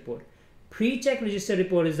registered report. Pre-check register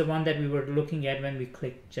report is the one that we were looking at when we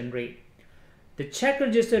click generate. The check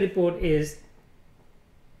register report is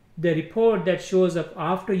the report that shows up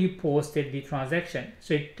after you posted the transaction.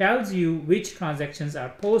 So it tells you which transactions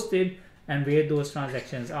are posted and where those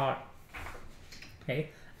transactions are. Okay,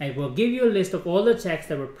 and it will give you a list of all the checks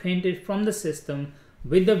that were printed from the system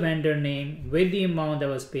with the vendor name, with the amount that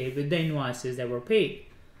was paid, with the invoices that were paid.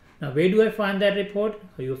 Now where do I find that report?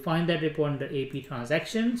 You'll find that report under AP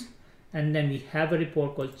transactions. And then we have a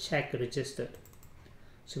report called check registered.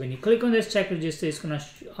 So when you click on this check register, it's going to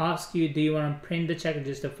ask you, do you want to print the check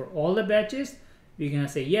register for all the batches? You're going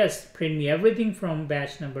to say yes, print me everything from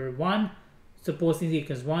batch number 1, supposing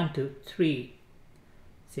equals 1 to 3.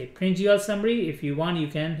 Say print GL summary. If you want, you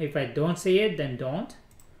can. If I don't say it, then don't.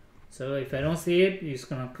 So if I don't say it, you're just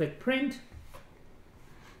going to click print.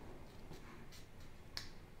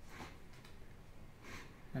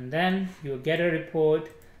 And then you'll get a report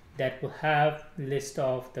that will have list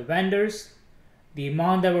of the vendors, the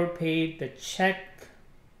amount that were paid, the check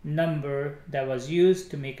number that was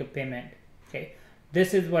used to make a payment. Okay,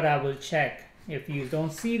 this is what I will check. If you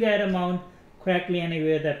don't see that amount correctly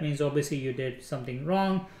anywhere, that means obviously you did something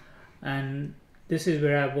wrong. And this is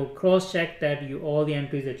where I will cross check that all the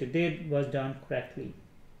entries that you did was done correctly.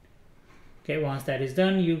 Okay, once that is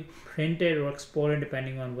done, you print it or export it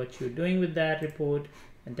depending on what you're doing with that report,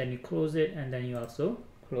 and then you close it, and then you also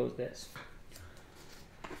close this.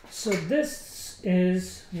 So this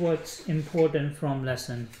is what's important from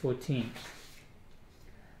lesson 14.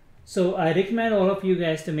 So I recommend all of you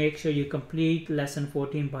guys to make sure you complete lesson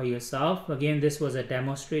 14 by yourself. Again, this was a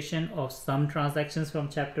demonstration of some transactions from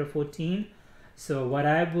chapter 14. So what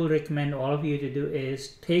I will recommend all of you to do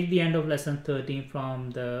is take the end of lesson 13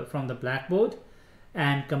 from the blackboard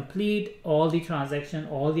and complete all the transaction,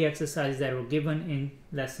 all the exercises that were given in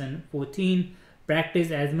lesson 14.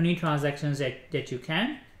 practice as many transactions that you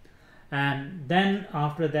can, and then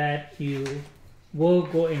after that you will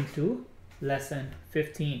go into lesson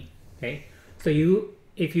 15. Okay, so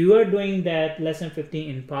if you are doing that lesson 15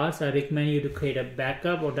 in parts, I recommend you to create a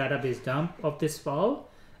backup or database dump of this file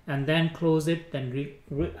and then close it, then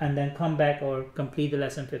and then come back or complete the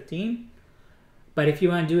lesson 15. But if you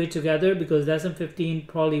want to do it together, because lesson 15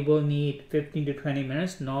 probably will need 15 to 20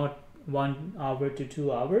 minutes, not 1 hour to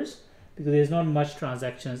 2 hours, because there's not much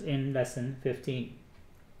transactions in lesson 15.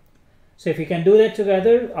 So if you can do that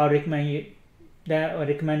together, I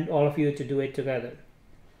recommend all of you to do it together.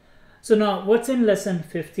 So now what's in lesson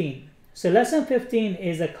 15? So lesson 15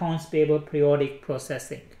 is accounts payable periodic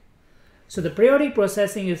processing. So the periodic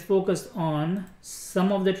processing is focused on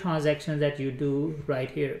some of the transactions that you do right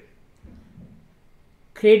here.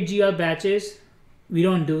 Create GL batches. We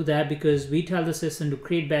don't do that because we tell the system to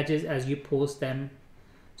create batches as you post them.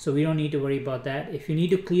 So we don't need to worry about that. If you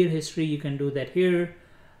need to clear history, you can do that here.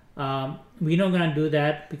 We're not going to do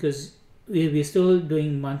that because we're still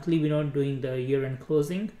doing monthly. We're not doing the year-end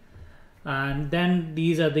closing. And then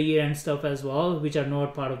these are the year-end stuff as well, which are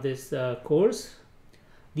not part of this course.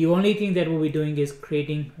 The only thing that we'll be doing is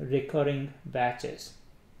creating recurring batches.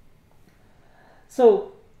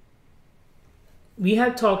 So we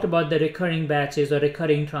have talked about the recurring batches or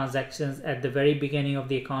recurring transactions at the very beginning of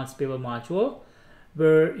the accounts payable module,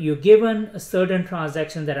 where you're given a certain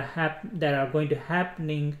transactions that are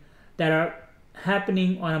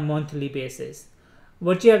happening on a monthly basis.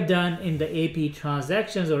 What you have done in the AP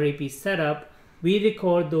transactions or AP setup, we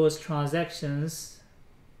record those transactions,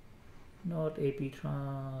 not AP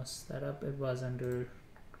setup, it was under,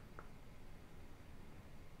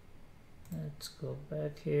 let's go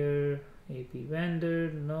back here, AP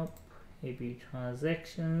vendor, nope, AP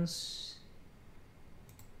transactions,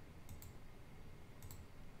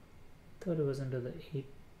 thought it was under the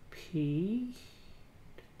AP.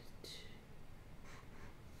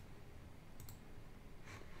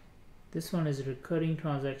 This one is recurring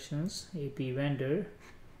transactions, AP vendor,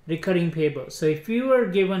 recurring payable. So if you are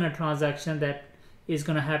given a transaction that is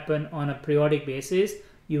going to happen on a periodic basis,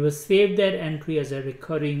 you will save that entry as a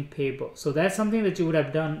recurring payable. So that's something that you would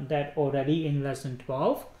have done that already in lesson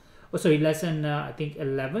 12. Oh, sorry, lesson I think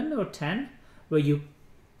 11 or 10, where you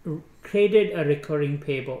created a recurring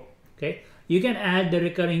payable. Okay, you can add the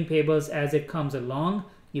recurring payables as it comes along.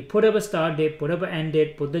 You put up a start date, put up an end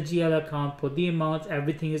date, put the GL account, put the amounts,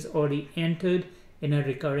 everything is already entered in a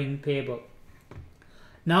recurring payable.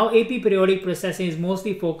 Now AP periodic processing is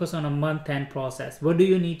mostly focused on a month-end process. What do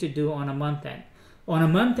you need to do on a month-end? On a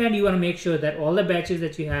month-end, you want to make sure that all the batches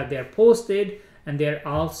that you have, they're posted, and they're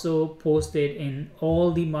also posted in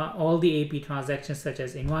all the AP transactions such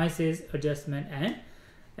as invoices, adjustment,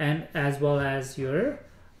 and as well as your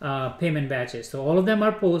payment batches. So all of them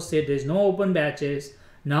are posted. There's no open batches.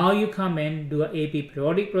 Now you come in, do an AP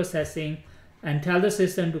periodic processing, and tell the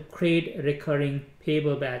system to create recurring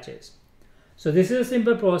payable batches. So this is a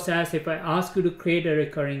simple process. If I ask you to create a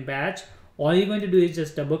recurring batch, all you're going to do is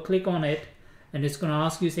just double click on it, and it's going to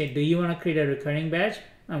ask you, say, do you want to create a recurring batch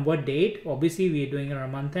and what date? Obviously we are doing it on a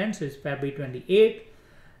month end, so it's February 28th,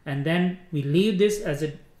 and then we leave this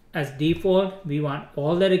as default. We want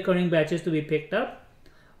all the recurring batches to be picked up.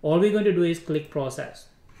 All we're going to do is click process.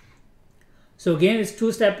 So again, it's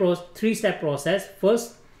three-step process.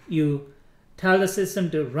 First, you tell the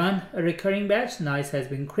system to run a recurring batch. Now it has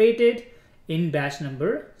been created in batch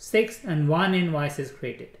number 6 and one invoice is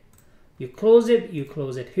created. You close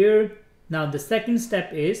it here. Now the second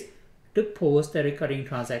step is to post the recurring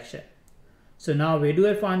transaction. So now where do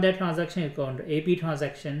I find that transaction? You go under AP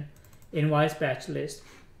transaction, invoice batch list,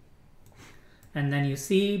 and then you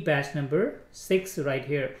see batch number 6 right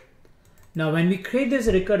here. Now when we create this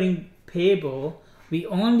recurring payable, we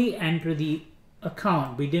only enter the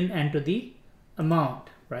account. We didn't enter the amount,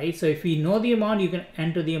 right? So if we know the amount, you can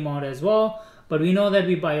enter the amount as well, but we know that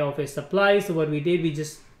we buy office supplies. So what we did, we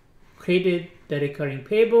just created the recurring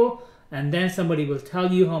payable, and then somebody will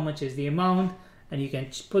tell you how much is the amount, and you can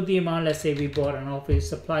put the amount. Let's say we bought an office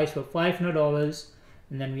supplies for $500,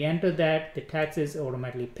 and then we enter that. The tax is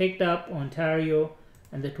automatically picked up, Ontario,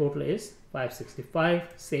 and the total is $565.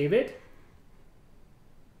 Save it.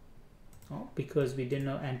 Oh, because we did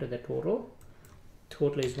not enter the total.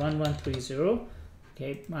 Total is 1130.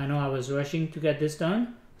 Okay, I know I was rushing to get this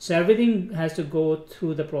done. So everything has to go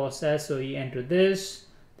through the process. So you enter this,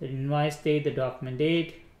 the invoice date, the document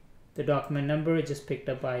date, the document number, it just picked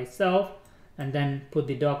up by itself, and then put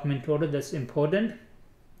the document total. That's important.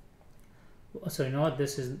 So you know what,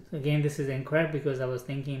 this is incorrect because I was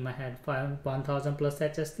thinking in my head 1000 plus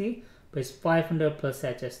HST, but it's 500 plus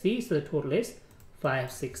HST, so the total is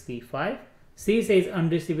 565. C says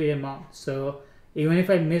undistributed amount. So even if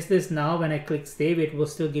I miss this now, when I click save, it will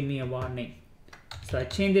still give me a warning. So I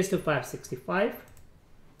change this to 565.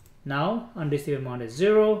 Now undistributed amount is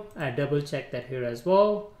 0. I double check that here as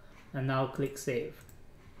well. And now click save.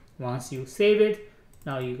 Once you save it,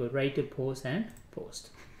 now you go right to post and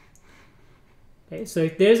post. Okay, so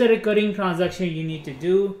if there's a recurring transaction you need to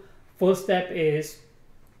do, first step is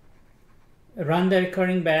run the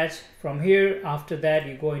recurring batch. From here, after that,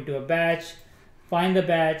 you go into a batch, find the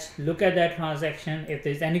batch, look at that transaction. If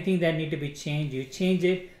there's anything that need to be changed, you change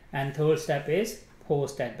it. And third step is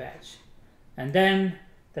post that batch. And then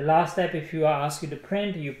the last step, if you are asked you to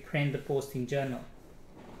print, you print the posting journal.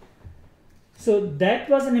 So that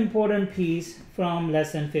was an important piece from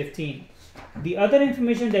lesson 15. The other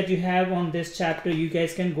information that you have on this chapter, you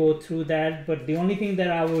guys can go through that, but the only thing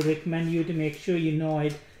that I would recommend you to make sure you know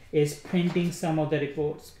it is printing some of the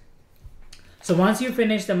reports. So once you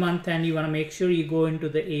finish the month end, you want to make sure you go into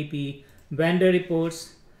the AP vendor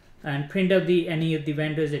reports and print out any of the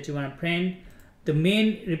vendors that you want to print. The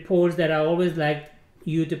main reports that I always like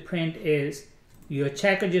you to print is your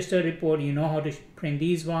check register report. You know how to print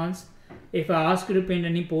these ones. If I ask you to print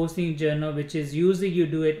any posting journal, which is usually you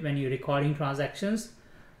do it when you're recording transactions,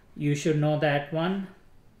 you should know that one.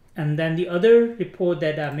 And then the other report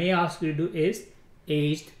that I may ask you to do is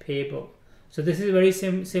aged payable. So this is very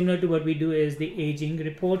similar to what we do is the aging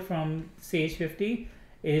report from Sage 50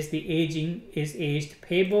 is the aging is aged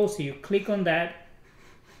payable. So you click on that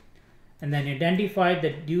and then identify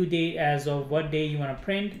the due date as of what day you want to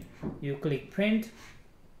print. You click print.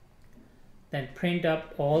 Then print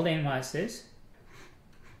up all the invoices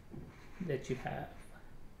that you have.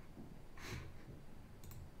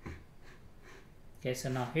 Okay, so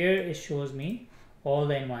now here it shows me all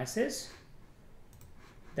the invoices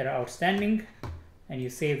that are outstanding, and you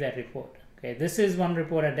save that report. Okay, this is one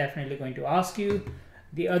report I'm definitely going to ask you.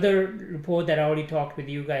 The other report that I already talked with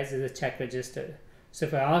you guys is a check register. So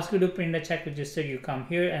if I ask you to print a check register, you come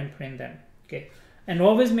here and print them. Okay, and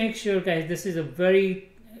always make sure, guys, this is a very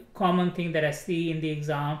common thing that I see in the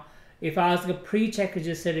exam. If I ask a pre-check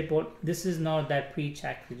register report, this is not that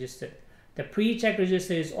pre-check register. The pre-check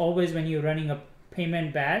register is always when you're running a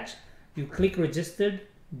payment batch, you click registered,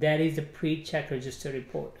 that is the pre-check register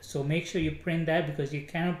report. So make sure you print that because you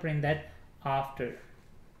cannot print that after.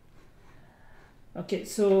 Okay,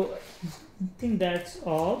 so I think that's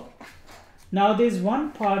all. Now there's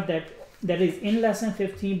one part that is in lesson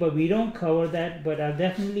 15, but we don't cover that, but I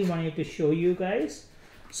definitely wanted to show you guys.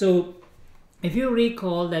 So if you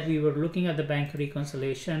recall that we were looking at the bank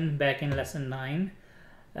reconciliation back in lesson 9,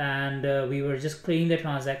 and we were just clearing the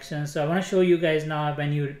transactions. So I want to show you guys now,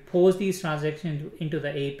 when you post these transactions into the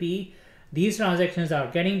AP, these transactions are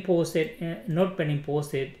getting posted, not getting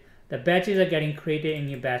posted, the batches are getting created in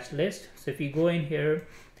your batch list. So if you go in here,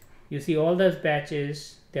 you see all those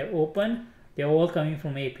batches, they're open, they're all coming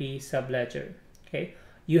from AP subledger. Okay,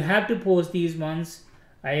 you have to post these ones.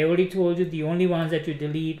 I already told you the only ones that you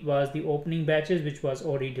delete was the opening batches, which was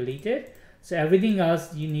already deleted. So everything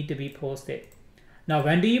else you need to be posted. Now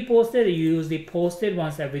when do you post it? You usually post it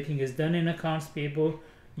once everything is done in accounts payable.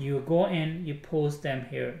 You go in, you post them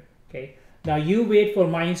here. Okay, now you wait for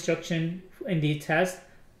my instruction in the test,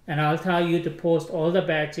 and I'll tell you to post all the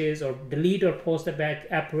batches or delete or post the batch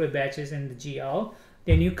approved batches in the GL.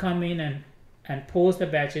 Then you come in and post the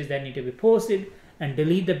batches that need to be posted and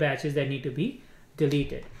delete the batches that need to be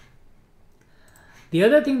deleted. The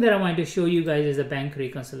other thing that I want to show you guys is the bank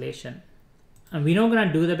reconciliation. And we're not going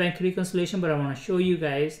to do the bank reconciliation, but I want to show you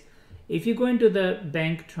guys, if you go into the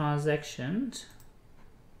bank transactions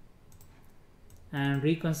and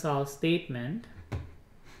reconcile statement,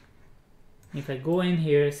 if I go in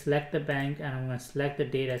here, select the bank, and I'm going to select the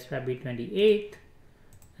date as February 28th,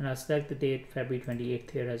 and I'll select the date February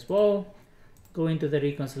 28th here as well. Go into the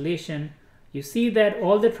reconciliation. You see that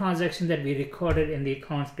all the transactions that we recorded in the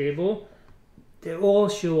accounts payable, they all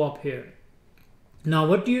show up here. Now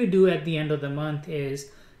what do you do at the end of the month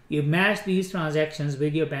is you match these transactions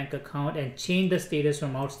with your bank account and change the status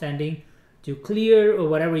from outstanding to clear or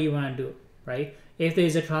whatever you want to do, right? If there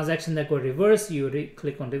is a transaction that goes reverse, you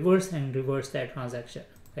click on reverse and reverse that transaction,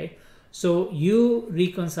 right? So you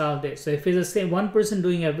reconcile this. So if it's the same one person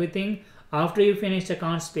doing everything, after you finish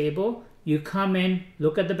accounts payable, you come in,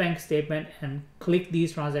 look at the bank statement and click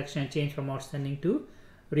these transactions and change from outstanding to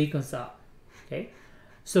reconcile. Okay,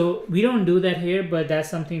 so we don't do that here, but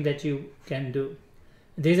that's something that you can do.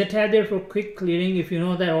 There's a tab there for quick clearing. If you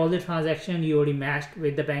know that all the transactions you already matched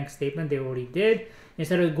with the bank statement, they already did,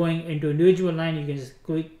 instead of going into individual line, you can just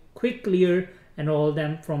quick clear and all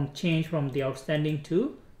them from change from the outstanding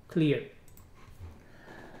to clear.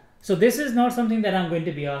 So this is not something that I'm going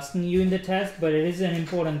to be asking you in the test, but it is an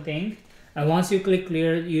important thing. And once you click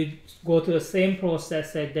clear, you go through the same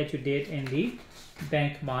process that you did in the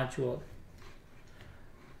bank module.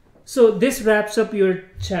 So this wraps up your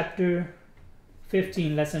chapter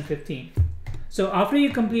 15, lesson 15. So after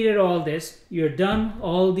you completed all this, you're done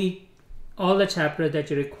all the chapters that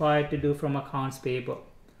you're required to do from accounts payable.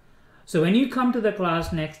 So when you come to the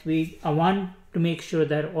class next week, I want to make sure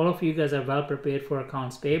that all of you guys are well prepared for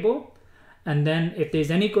accounts payable. And then if there's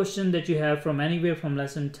any question that you have from anywhere from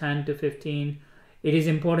lesson 10 to 15, it is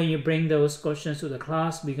important you bring those questions to the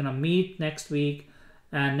class. We're going to meet next week.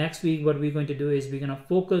 And next week, what we're going to do is we're going to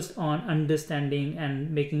focus on understanding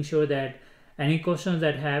and making sure that any questions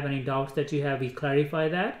that have, any doubts that you have, we clarify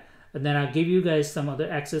that. And then I'll give you guys some other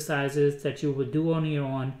exercises that you will do on your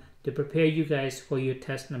own to prepare you guys for your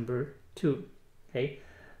test number 2. Okay.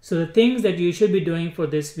 So the things that you should be doing for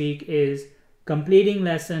this week is completing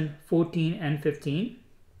lesson 14 and 15.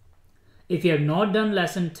 If you have not done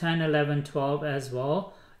lesson 10, 11, 12 as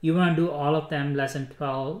well, you want to do all of them, lesson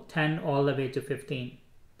 12, 10 all the way to 15.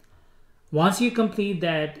 Once you complete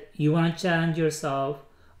that, you want to challenge yourself.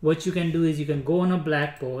 What you can do is you can go on a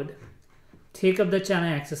blackboard, take up the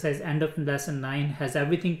challenge exercise, end of lesson 9, has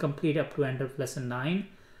everything complete up to end of lesson 9.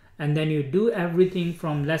 And then you do everything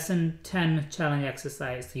from lesson 10 challenge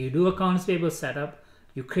exercise. You do accounts payable setup,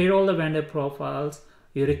 you create all the vendor profiles,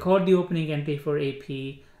 you record the opening entry for AP,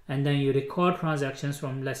 and then you record transactions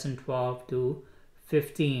from lesson 12 to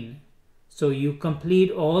 15. So you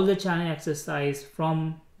complete all the challenge exercise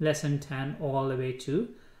from lesson 10 all the way to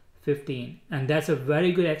 15. And that's a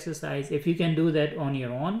very good exercise if you can do that on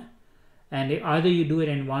your own. And either you do it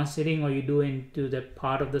in one sitting or you do into the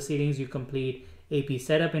part of the sittings you complete AP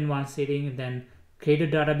setup in one sitting, then create a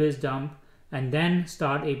database dump, and then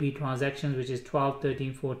start AP transactions, which is 12,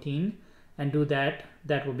 13, 14, and do that.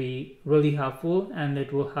 That will be really helpful, and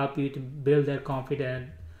it will help you to build that confidence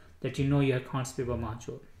that you know your accounts payable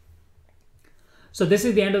module. So this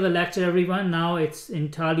is the end of the lecture, everyone. Now it's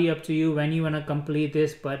entirely up to you when you want to complete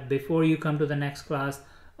this, but before you come to the next class,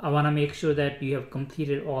 I want to make sure that you have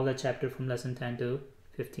completed all the chapter from lesson 10 to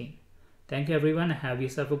 15. Thank you, everyone. Have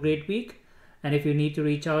yourself a great week. And if you need to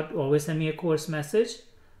reach out, always send me a course message.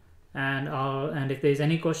 And if there's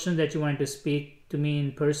any question that you want to speak to me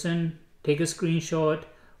in person, take a screenshot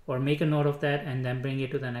or make a note of that and then bring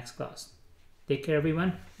it to the next class. Take care,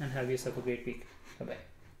 everyone, and have yourself a great week. Bye-bye.